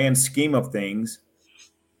the grand scheme of things,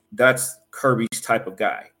 that's Kirby's type of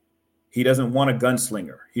guy. He doesn't want a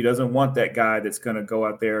gunslinger. He doesn't want that guy that's going to go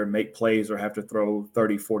out there and make plays or have to throw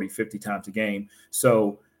 30, 40, 50 times a game.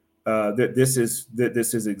 So this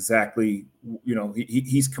is exactly,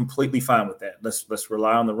 he's completely fine with that. Let's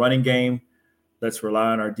rely on the running game. Let's rely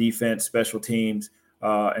on our defense, special teams,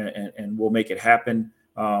 and we'll make it happen.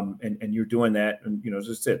 And you're doing that. And,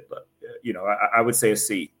 just it, I would say a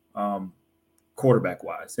C, quarterback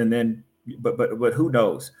wise. And then, but who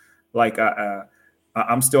knows? Like,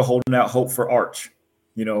 I'm still holding out hope for Arch.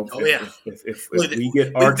 If we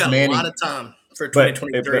get Arch Manning, a lot of time for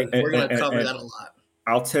 2023. We're going to cover that a lot.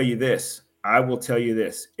 I'll tell you this. I will tell you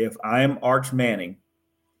this. If I'm Arch Manning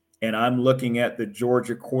and I'm looking at the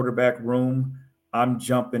Georgia quarterback room, I'm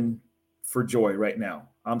jumping for joy right now.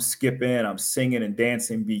 I'm skipping, I'm singing and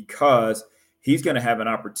dancing because he's going to have an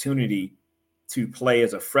opportunity to play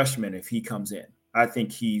as a freshman if he comes in. I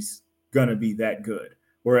think he's going to be that good.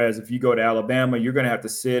 Whereas if you go to Alabama, you're going to have to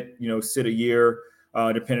sit a year,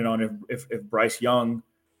 depending on if Bryce Young,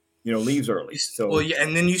 leaves early. So Well, yeah,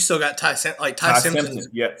 and then you still got Ty Ty Simpson.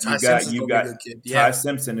 Simpson. Yeah, Ty Simpson's you gonna be a got good kid. Ty Yeah,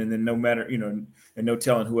 Simpson, and then no matter and no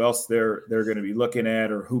telling who else they're going to be looking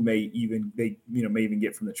at, or who may even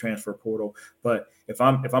get from the transfer portal. But if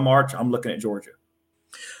I'm Arch, I'm looking at Georgia.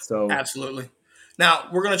 So absolutely. Now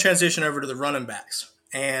we're gonna transition over to the running backs,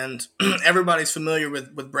 and everybody's familiar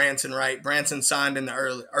with Branson, right? Branson signed in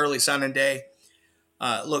the early signing day.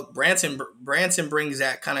 Look, Branson brings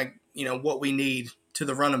that kind of what we need to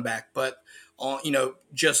the running back, but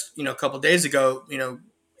just a couple of days ago,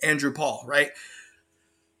 Andrew Paul, right?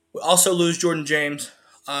 We also lose Jordan James.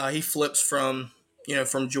 He flips from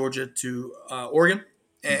Georgia to Oregon,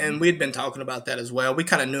 and we had been talking about that as well. We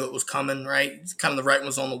kind of knew it was coming, right? It's kind of the writing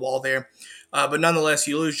was on the wall there, but nonetheless,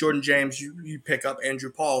 you lose Jordan James, you pick up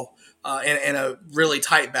Andrew Paul in a really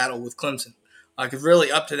tight battle with Clemson. Because really,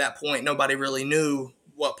 up to that point, nobody really knew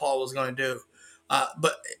what Paul was going to do.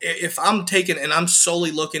 But if I'm taking and I'm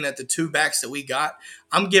solely looking at the two backs that we got,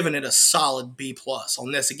 I'm giving it a solid B plus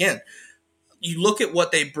on this. Again, you look at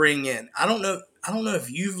what they bring in. I don't know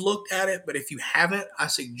if you've looked at it, but if you haven't, I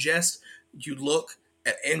suggest you look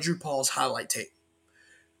at Andrew Paul's highlight tape.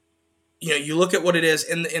 You look at what it is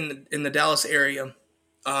in the Dallas area.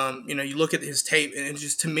 You look at his tape, and it's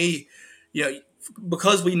just, to me,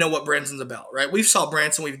 because we know what Branson's about, right? We've saw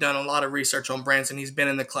Branson. We've done a lot of research on Branson. He's been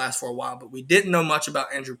in the class for a while, but we didn't know much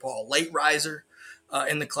about Andrew Paul. Late riser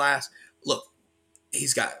in the class. Look,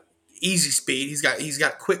 he's got easy speed. He's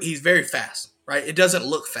got quick. He's very fast, right? It doesn't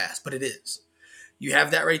look fast, but it is. You have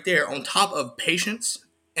that right there on top of patience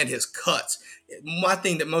and his cuts. My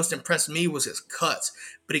thing that most impressed me was his cuts,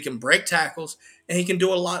 but he can break tackles and he can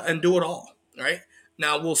do a lot and do it all, right?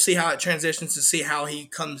 Now we'll see how it transitions to see how he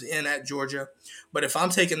comes in at Georgia. But if I'm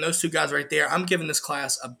taking those two guys right there, I'm giving this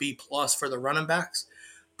class a B plus for the running backs.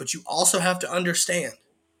 But you also have to understand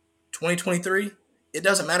 2023, it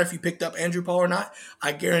doesn't matter if you picked up Andrew Paul or not.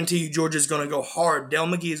 I guarantee you Georgia's going to go hard. Dell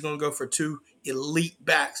McGee is going to go for two elite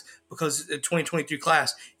backs because the 2023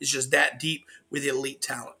 class is just that deep with elite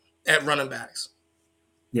talent at running backs.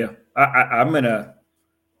 Yeah, I'm going to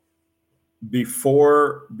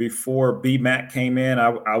before BMAC came in,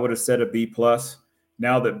 I would have said a B plus.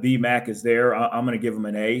 Now that BMAC is there, I'm going to give him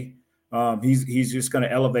an A. He's just going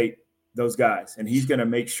to elevate those guys, and he's going to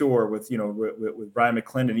make sure with Brian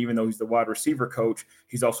McClendon, even though he's the wide receiver coach,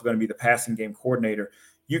 he's also going to be the passing game coordinator.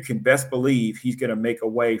 You can best believe he's going to make a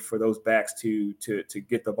way for those backs to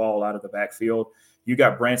get the ball out of the backfield. You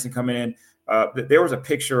got Branson coming in. There was a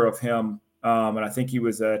picture of him. And I think he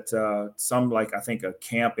was at a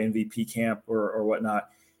camp, MVP camp or whatnot.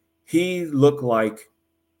 He looked like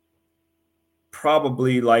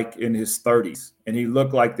probably like in his 30s, and he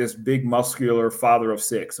looked like this big muscular father of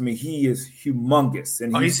six. I mean, he is humongous,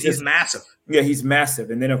 and he's massive. Yeah, he's massive.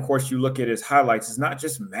 And then of course you look at his highlights; it's not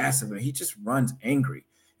just massive; he just runs angry.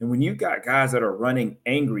 And when you got guys that are running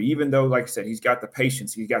angry, even though, like I said, he's got the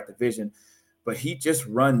patience, he's got the vision, but he just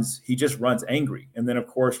runs angry. And then of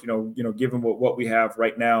course, given what we have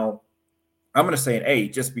right now, I'm going to say an A,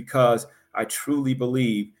 just because I truly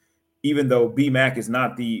believe, even though BMAC is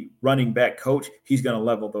not the running back coach, he's going to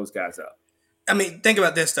level those guys up. I mean, think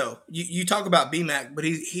about this though. You talk about BMAC, but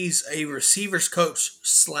he's a receivers coach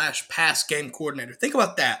 / pass game coordinator. Think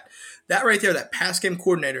about that. That right there, that pass game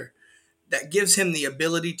coordinator, that gives him the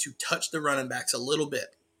ability to touch the running backs a little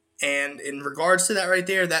bit. And in regards to that right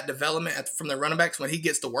there, that development from the running backs when he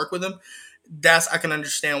gets to work with them, I can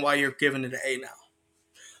understand why you're giving it an A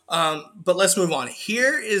now. But let's move on.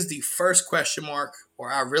 Here is the first question mark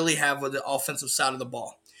where I really have with the offensive side of the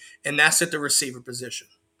ball, and that's at the receiver position.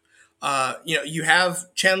 You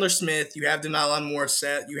have Chandler Smith, you have Denylon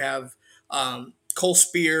Morissette, you have Cole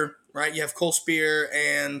Spear, right? You have Cole Spear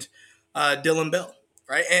and Dylan Bell,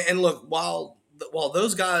 right? And look, while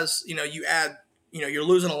those guys, you add, you're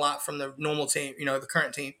losing a lot from the normal team, the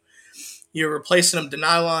current team. You're replacing them.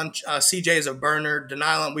 Denylon, CJ is a burner.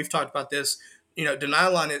 Denylon, we've talked about this.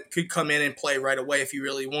 Denylon, it could come in and play right away if you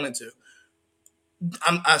really wanted to.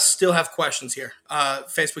 I still have questions here.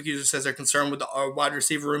 Facebook user says they're concerned with the wide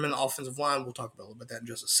receiver room and the offensive line. We'll talk about that in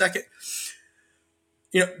just a second.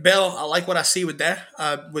 Bell, I like what I see with that,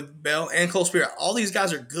 with Bell and Cole Spear. All these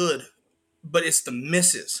guys are good, but it's the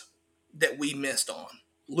misses that we missed on.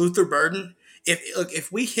 Luther Burden.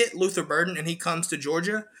 If we hit Luther Burden and he comes to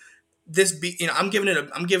Georgia, I'm giving it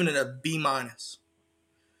a B minus.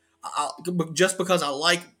 Just because I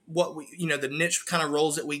like what the niche kind of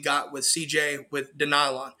roles that we got with CJ, with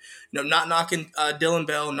Denylon. Not knocking Dylan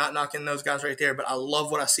Bell, not knocking those guys right there, but I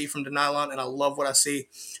love what I see from Denylon and I love what I see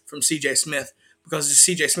from CJ Smith. because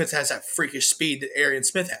CJ Smith has that freakish speed that Arian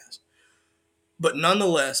Smith has. But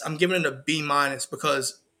nonetheless, I'm giving it a B-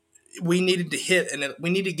 because we needed to hit and we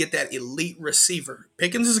need to get that elite receiver.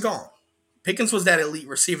 Pickens is gone. Pickens was that elite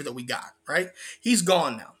receiver that we got, right? He's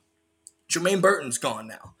gone now. Jermaine Burton's gone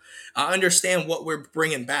now. I understand what we're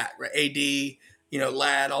bringing back, right? AD,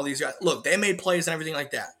 Ladd, all these guys. Look, they made plays and everything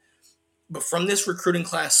like that. But from this recruiting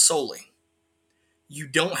class solely, you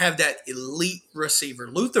don't have that elite receiver.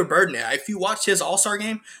 Luther Burden, if you watch his All-Star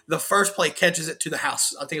game, the first play catches it to the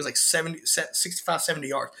house. I think it's like 65, 70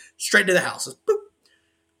 yards. Straight to the house. Boop.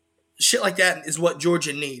 Shit like that is what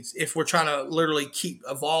Georgia needs if we're trying to literally keep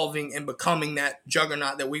evolving and becoming that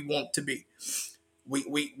juggernaut that we want to be.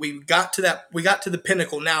 We got to that. We got to the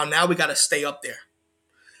pinnacle now. Now we got to stay up there.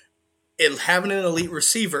 Having an elite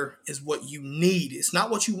receiver is what you need. It's not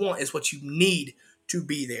what you want. It's what you need to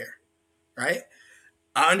be there, right?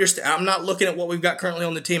 I understand. I'm not looking at what we've got currently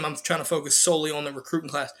on the team. I'm trying to focus solely on the recruiting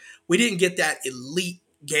class. We didn't get that elite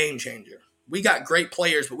game changer. We got great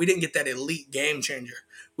players, but we didn't get that elite game changer,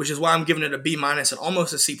 which is why I'm giving it a B- and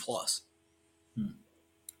almost a C+.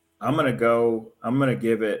 I'm gonna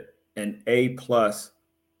give it an A+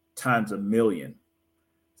 times a million.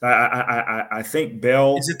 So I think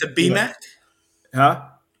Bell. Is it the BMAC? Huh?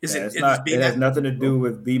 Is yeah, it? It's not. BMAC? It has nothing to do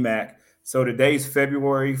with BMAC. So today's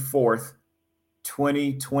February 4th,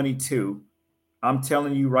 2022. I'm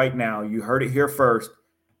telling you right now, you heard it here first.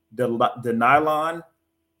 The Nylon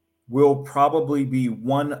will probably be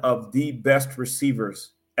one of the best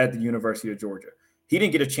receivers at the University of Georgia. He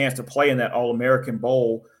didn't get a chance to play in that All-American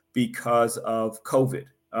Bowl because of COVID.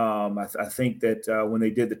 I think that when they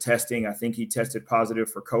did the testing, I think he tested positive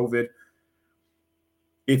for COVID.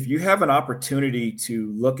 If you have an opportunity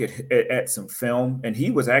to look at some film, and he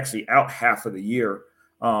was actually out half of the year,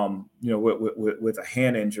 with a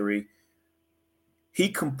hand injury, he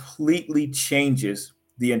completely changes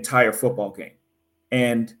the entire football game.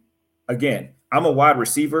 And again, I'm a wide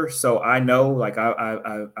receiver, so I know, like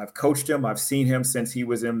I've coached him. I've seen him since he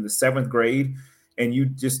was in the 7th grade. And you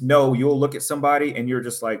just know, you'll look at somebody and you're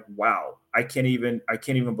just like, wow, I can't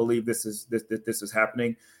even believe this is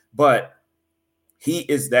happening. But he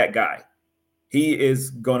is that guy.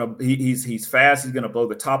 He's fast. He's gonna blow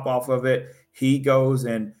the top off of it. He goes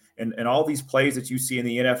and all these plays that you see in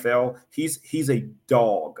the NFL, he's a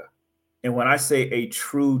dog. And when I say a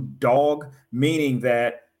true dog, meaning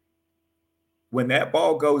that when that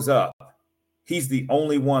ball goes up, he's the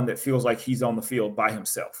only one that feels like he's on the field by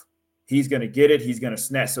himself. He's going to get it. He's going to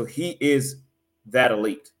snatch. So he is that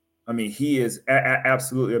elite. I mean, he is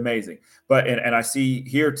absolutely amazing. But and I see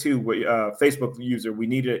here too, Facebook user, we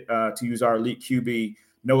needed to use our elite QB.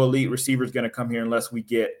 No elite receiver is going to come here unless we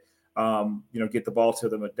get the ball to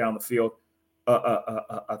them down the field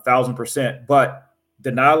 1,000%. But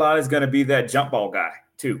the Nylon is going to be that jump ball guy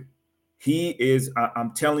too. He is.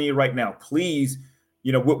 I'm telling you right now. Please,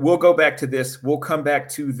 we'll go back to this. We'll come back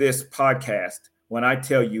to this podcast when I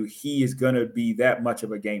tell you he is going to be that much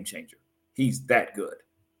of a game changer. He's that good.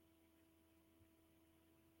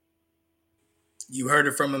 You heard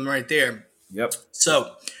it from him right there. Yep.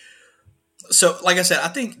 So like I said, I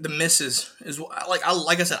think the misses is like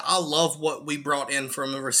I said, I love what we brought in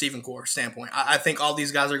from a receiving corps standpoint. I think all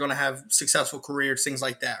these guys are going to have successful careers, things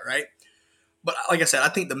like that, right? But like I said, I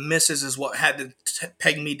think the misses is what had to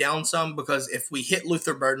peg me down some, because if we hit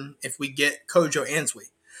Luther Burden, if we get Kojo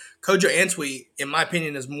Answe, in my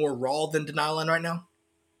opinion, is more raw than Denial right now.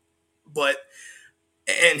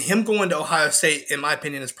 And him going to Ohio State, in my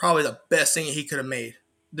opinion, is probably the best thing he could have made,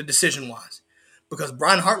 the decision-wise. Because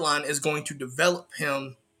Brian Hartline is going to develop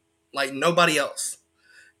him like nobody else.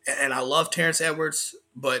 And I love Terrence Edwards,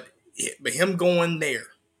 but him going there,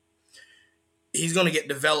 he's going to get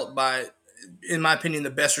developed by, in my opinion, the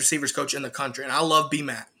best receivers coach in the country. And I love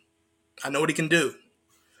B-Mac. I know what he can do.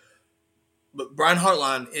 But Brian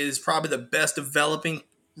Hartline is probably the best developing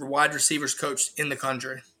wide receivers coach in the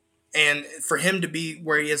country. And for him to be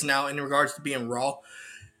where he is now in regards to being raw,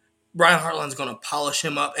 Brian Hartline's going to polish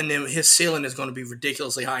him up, and then his ceiling is going to be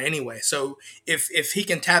ridiculously high anyway. So if he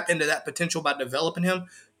can tap into that potential by developing him,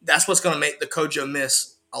 that's what's going to make the Kojo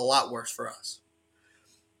miss a lot worse for us.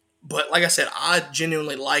 But like I said, I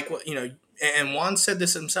genuinely like what, and Juan said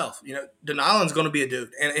this himself, Denial's going to be a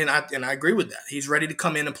dude. And I agree with that. He's ready to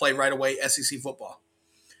come in and play right away SEC football.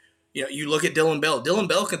 You look at Dylan Bell.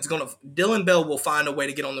 Dylan Bell will find a way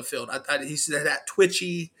to get on the field. He's that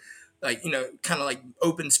twitchy, kind of like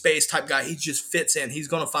open space type guy. He just fits in. He's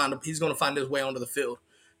gonna find his way onto the field.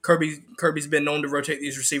 Kirby's been known to rotate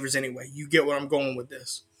these receivers anyway. You get where I'm going with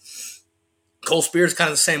this. Cole Spears kind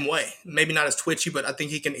of the same way. Maybe not as twitchy, but I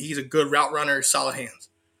think he's a good route runner, solid hands.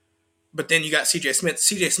 But then you got CJ Smith.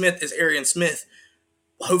 CJ Smith is Arian Smith,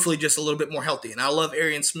 hopefully just a little bit more healthy. And I love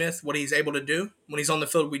Arian Smith, what he's able to do. When he's on the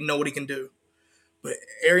field, we know what he can do. But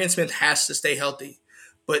Arian Smith has to stay healthy.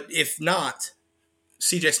 But if not,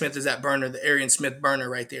 CJ Smith is that burner, the Arian Smith burner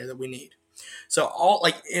right there that we need. So all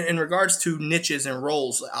like in regards to niches and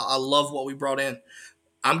roles, I love what we brought in.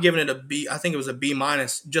 I'm giving it a B. I think it was a B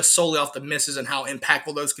minus, just solely off the misses and how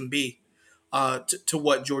impactful those can be to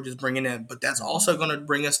what George is bringing in. But that's also going to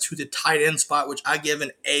bring us to the tight end spot, which I give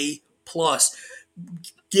an A plus.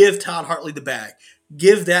 Give Todd Hartley the bag.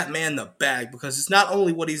 Give that man the bag, because it's not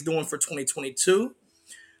only what he's doing for 2022.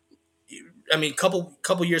 I mean,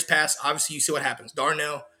 couple years past, obviously you see what happens.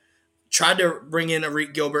 Darnell tried to bring in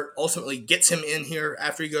Arik Gilbert, ultimately gets him in here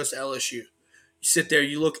after he goes to LSU. You sit there,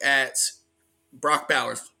 you look at Brock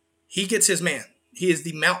Bowers. He gets his man. He is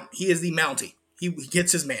the Mountie. He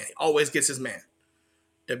gets his man. He always gets his man.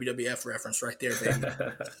 WWF reference right there, baby.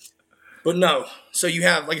 But no. So you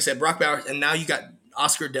have, like I said, Brock Bowers, and now you got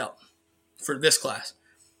Oscar Delp for this class.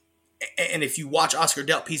 And if you watch Oscar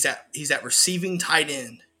Delp, he's at receiving tight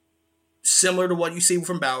end, similar to what you see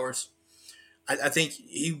from Bowers. I think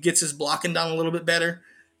he gets his blocking down a little bit better.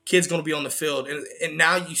 Kid's going to be on the field. And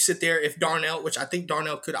now you sit there, if Darnell, which I think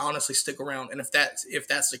Darnell could honestly stick around, and if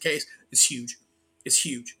that's the case, it's huge. It's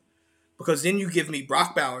huge. Because then you give me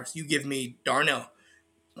Brock Bowers, you give me Darnell.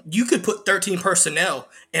 You could put 13 personnel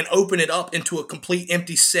and open it up into a complete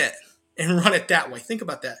empty set and run it that way. Think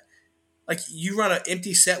about that. Like, you run an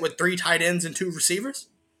empty set with 3 tight ends and 2 receivers,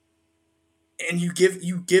 and you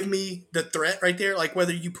give me the threat right there. Like,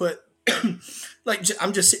 whether you put like,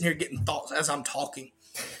 I'm just sitting here getting thoughts as I'm talking.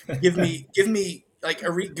 Give me like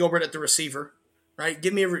Arik Gilbert at the receiver, right?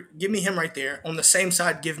 Give me him right there on the same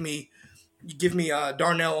side. Give me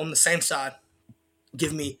Darnell on the same side.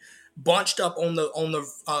 Give me bunched up on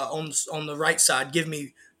the right side. Give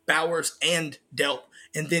me Bowers and Delp,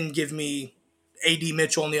 and then give me AD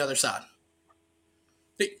Mitchell on the other side.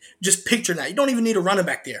 Just picture that. You don't even need a running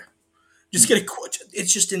back there. Just get a coach.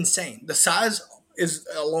 It's just insane. The size is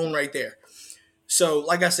alone right there. So,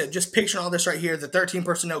 like I said, just picturing all this right here, the 13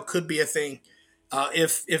 personnel could be a thing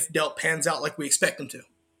if Delp pans out like we expect him to.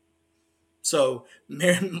 So,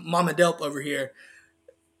 Mama Delp over here,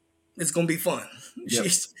 it's going to be fun. Yep.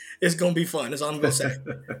 It's going to be fun, is all I'm going to say.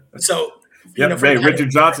 So, hey,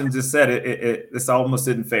 Richard Johnson just said it's almost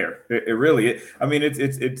isn't fair. It really, I mean,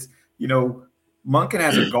 it's Monken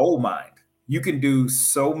has a goal mind. You can do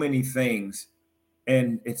so many things,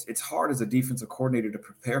 and it's hard as a defensive coordinator to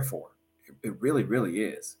prepare for. It really, really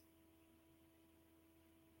is.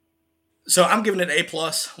 So I'm giving it A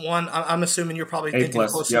plus. One, I'm assuming you're probably thinking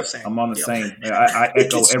close to the same. I'm on the same. I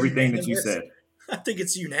echo everything that you said. I think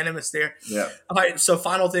it's unanimous there. Yeah. All right. So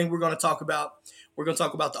final thing we're going to talk about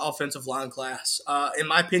the offensive line class. In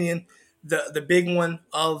my opinion, the big one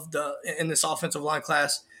in this offensive line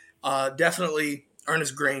class, definitely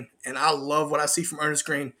Ernest Green. And I love what I see from Ernest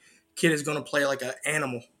Green. Kid is going to play like an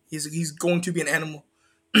animal. He's going to be an animal.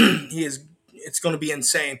 It's going to be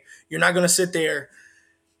insane. You're not going to sit there.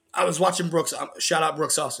 I was watching Brooks. Shout out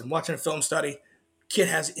Brooks Austin. Watching a film study. Kid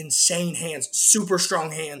has insane hands, super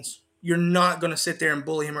strong hands. You're not going to sit there and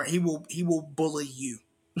bully him. He will bully you.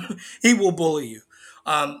 He will bully you.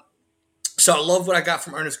 So I love what I got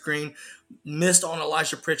from Ernest Green. Missed on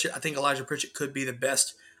Elijah Pritchett. I think Elijah Pritchett could be the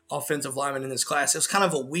best offensive lineman in this class. It was kind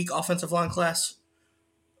of a weak offensive line class.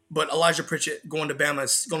 But Elijah Pritchett going to Bama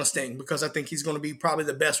is going to sting, because I think he's going to be probably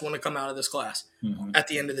the best one to come out of this class at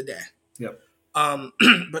the end of the day. Yep.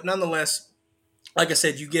 But nonetheless, like I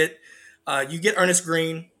said, you get Ernest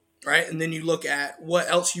Green, right? And then you look at what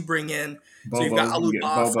else you bring in. Bobo, so you've got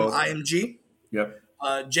Alubah from IMG.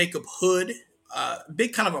 Yep. Jacob Hood,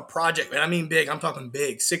 big kind of a project. And I mean big. I'm talking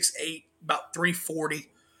big. 6'8", about 340,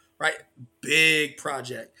 right? Big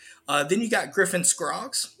project. Then you got Griffin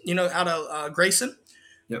Scroggs, out of Grayson.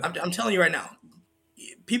 Yep. I'm telling you right now,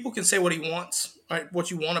 people can say what he wants, right?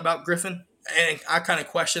 What you want about Griffin, and I kind of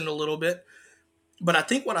questioned a little bit. But I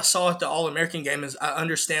think what I saw at the All-American game is I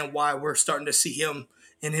understand why we're starting to see him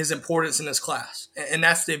and his importance in this class, and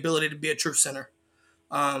that's the ability to be a true center.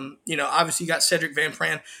 Obviously you got Cedric Van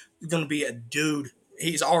Pran, going to be a dude.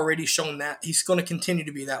 He's already shown that. He's going to continue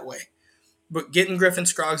to be that way. But getting Griffin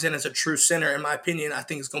Scroggs in as a true center, in my opinion, I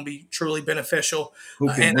think is going to be truly beneficial.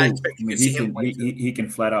 Who can move? I expect you to see him play too. He can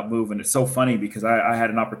flat out move. And it's so funny because I had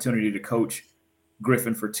an opportunity to coach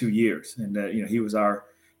Griffin for 2 years. And, he was our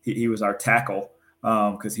tackle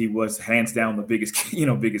because he was hands down the biggest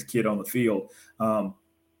kid on the field.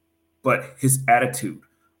 But his attitude,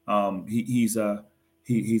 he's a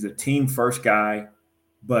team first guy.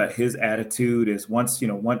 but his attitude is once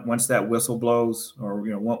that whistle blows, or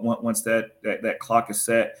once that clock is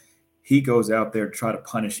set, he goes out there to try to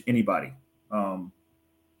punish anybody um,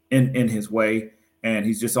 in his way, and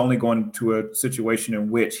he's just only going to a situation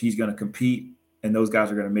in which he's going to compete, and those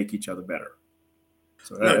guys are going to make each other better.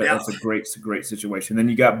 So No doubt. that's a great situation. Then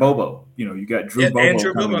you got Bobo. You got Drew Bobo And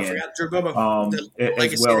Drew coming Bobo. I in forgot Drew Bobo. The as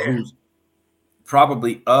legacy well, there. who's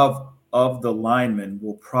probably of the linemen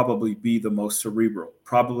will probably be the most cerebral.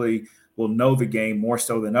 Probably will know the game more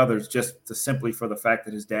so than others, just simply for the fact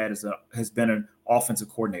that his dad has been an offensive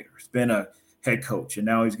coordinator, has been a head coach, and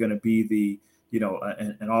now he's going to be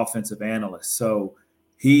an offensive analyst. So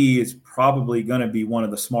he is probably going to be one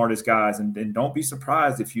of the smartest guys, and don't be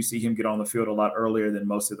surprised if you see him get on the field a lot earlier than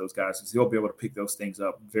most of those guys, because he'll be able to pick those things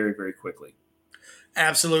up very, very quickly.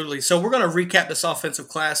 Absolutely. So we're going to recap this offensive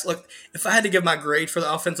class. Look, if I had to give my grade for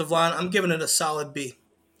the offensive line, I'm giving it a solid B.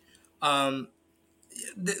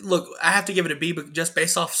 Look, I have to give it a B, but just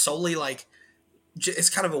based off solely it's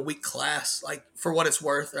kind of a weak class. Like, for what it's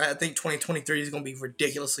worth, I think 2023 is going to be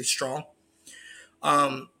ridiculously strong.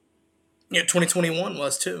 2021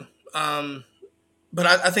 was too. But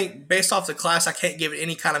I think based off the class, I can't give it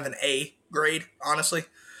any kind of an A grade, honestly.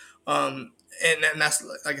 And that's,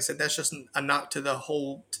 like I said, that's just a knock to the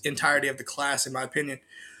whole entirety of the class, in my opinion.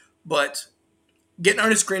 But getting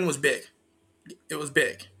Ernest Green was big. It was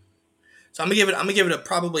big. So I'm gonna give it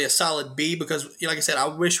probably a solid B, because, like I said, I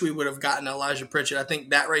wish we would have gotten Elijah Pritchett. I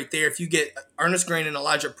think that right there, if you get Ernest Green and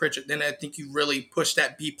Elijah Pritchett, then I think you really push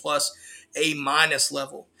that B plus, A minus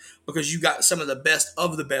level, because you got some of the best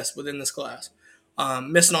within this class.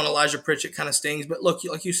 Missing on Elijah Pritchett kind of stings, but look,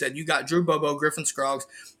 like you said, you got Drew Bobo, Griffin Scroggs.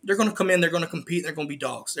 They're going to come in, they're going to compete, they're going to be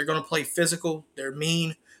dogs. They're going to play physical, they're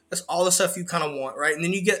mean. That's all the stuff you kind of want, right? And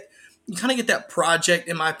then you kind of get that project,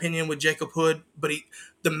 in my opinion, with Jacob Hood, but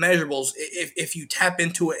the measurables, if you tap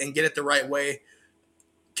into it and get it the right way,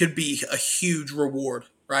 could be a huge reward,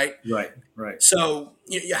 right? Right. So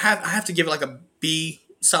I have to give it like a B,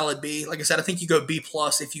 solid B. Like I said, I think you go B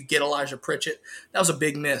plus if you get Elijah Pritchett. That was a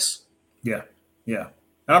big miss. Yeah.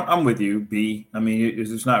 I'm with you, B. I mean,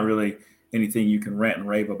 there's not really anything you can rant and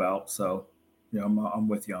rave about. So, I'm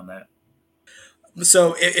with you on that.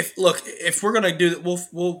 So if we're gonna do,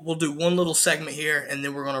 we'll do one little segment here, and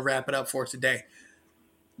then we're gonna wrap it up for today.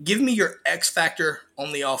 Give me your X factor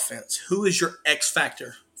on the offense. Who is your X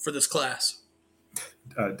factor for this class?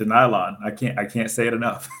 Denylon. I can't say it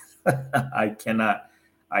enough. I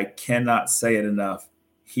cannot say it enough.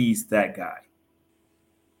 He's that guy.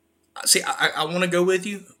 See, I want to go with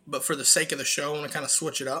you, but for the sake of the show, I want to kind of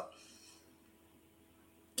switch it up.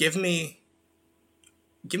 Give me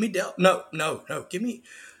Del. No. Give me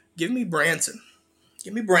Branson.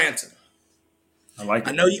 Give me Branson. I like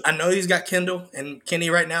it. I know he's got Kendall and Kenny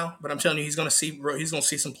right now, but I'm telling you, he's going to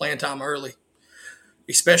see some playing time early,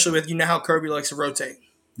 especially with how Kirby likes to rotate.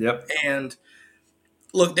 Yep. And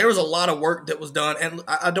look, there was a lot of work that was done, and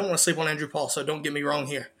I don't want to sleep on Andrew Paul, so don't get me wrong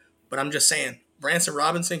here, but I'm just saying Branson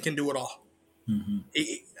Robinson can do it all. Mm-hmm.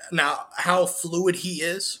 Now, how fluid he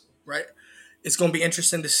is, right? It's going to be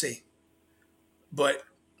interesting to see. But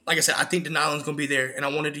like I said, I think Denylon's going to be there, and I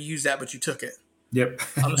wanted to use that, but you took it. Yep.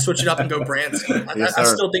 I'm going to switch it up and go Branson. Yes, I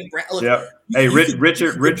still think Branson. Yep. Hey,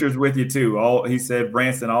 Richard's with you too. He said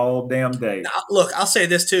Branson all damn day. Look, I'll say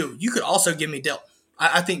this too. You could also give me Delp.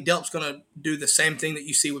 I think Delp's going to do the same thing that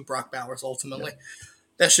you see with Brock Bowers ultimately. Yep.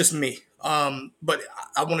 That's just me. But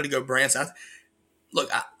I wanted to go Branson. Look,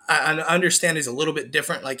 I understand he's a little bit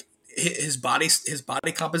different. Like his body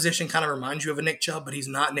composition kind of reminds you of a Nick Chubb, but he's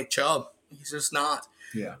not Nick Chubb. He's just not.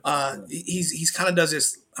 Yeah. He's kind of does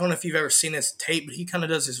this. I don't know if you've ever seen his tape, but he kind of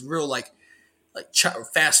does this real like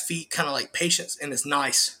fast feet, kind of like patience, and it's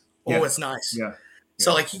nice. Oh, it's nice. Yeah.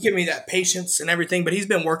 So like he give me that patience and everything, but he's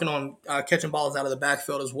been working on catching balls out of the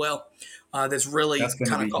backfield as well. That's really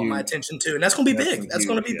kind of caught my attention too, and that's going to be big. That's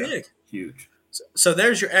going to be big. Huge. So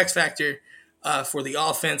there's your X factor for the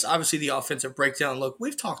offense. Obviously, the offensive breakdown. Look,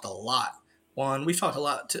 we've talked a lot. We've talked a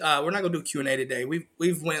lot. We're not going to do Q&A today.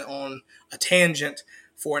 We've went on a tangent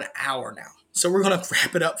for an hour now, so we're going to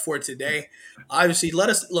wrap it up for today. Obviously, let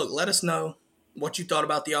us know what you thought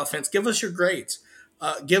about the offense. Give us your grades.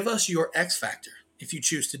 Give us your X factor if you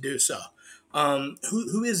choose to do so.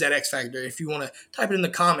 Who is that X factor? If you want to type it in the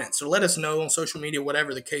comments or let us know on social media,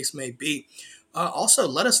 whatever the case may be. Also,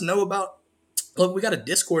 let us know about. Look, we got a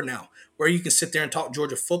Discord now where you can sit there and talk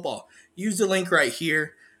Georgia football. Use the link right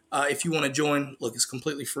here. If you want to join, look, it's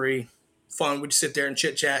completely free, fun. We just sit there and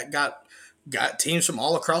chit chat. Got teams from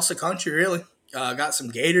all across the country, really. Got some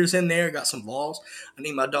Gators in there. Got some Vols. I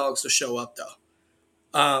need my dogs to show up though.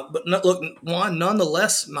 But look, Juan,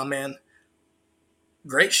 nonetheless, my man,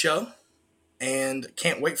 great show. And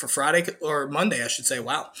can't wait for Friday or Monday, I should say.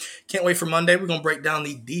 Wow. Can't wait for Monday. We're going to break down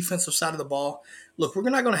the defensive side of the ball. Look, we're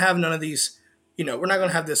not going to have none of these, we're not going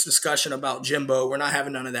to have this discussion about Jimbo. We're not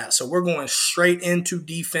having none of that. So we're going straight into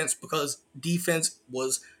defense because defense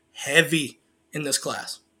was heavy in this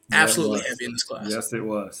class. Absolutely heavy in this class. Yes, it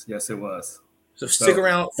was. Yes, it was. So stick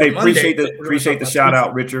around for hey, Monday. Appreciate the shout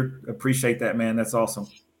out, Richard. Appreciate that, man. That's awesome.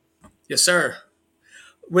 Yes, sir.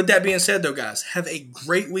 With that being said, though, guys, have a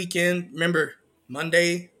great weekend. Remember,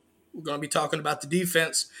 Monday, we're going to be talking about the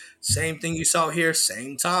defense. Same thing you saw here,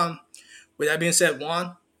 same time. With that being said,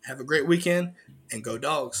 Juan, have a great weekend, and go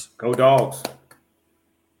Dogs. Go Dogs.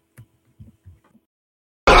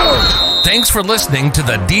 Thanks for listening to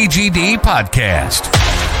the DGD Podcast.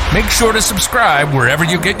 Make sure to subscribe wherever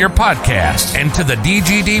you get your podcasts and to the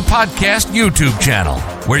DGD Podcast YouTube channel,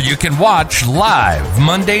 where you can watch live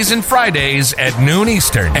Mondays and Fridays at noon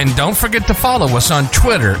Eastern. And don't forget to follow us on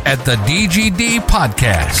Twitter at the DGD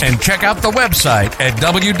Podcast. And check out the website at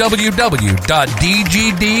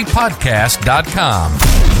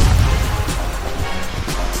www.dgdpodcast.com.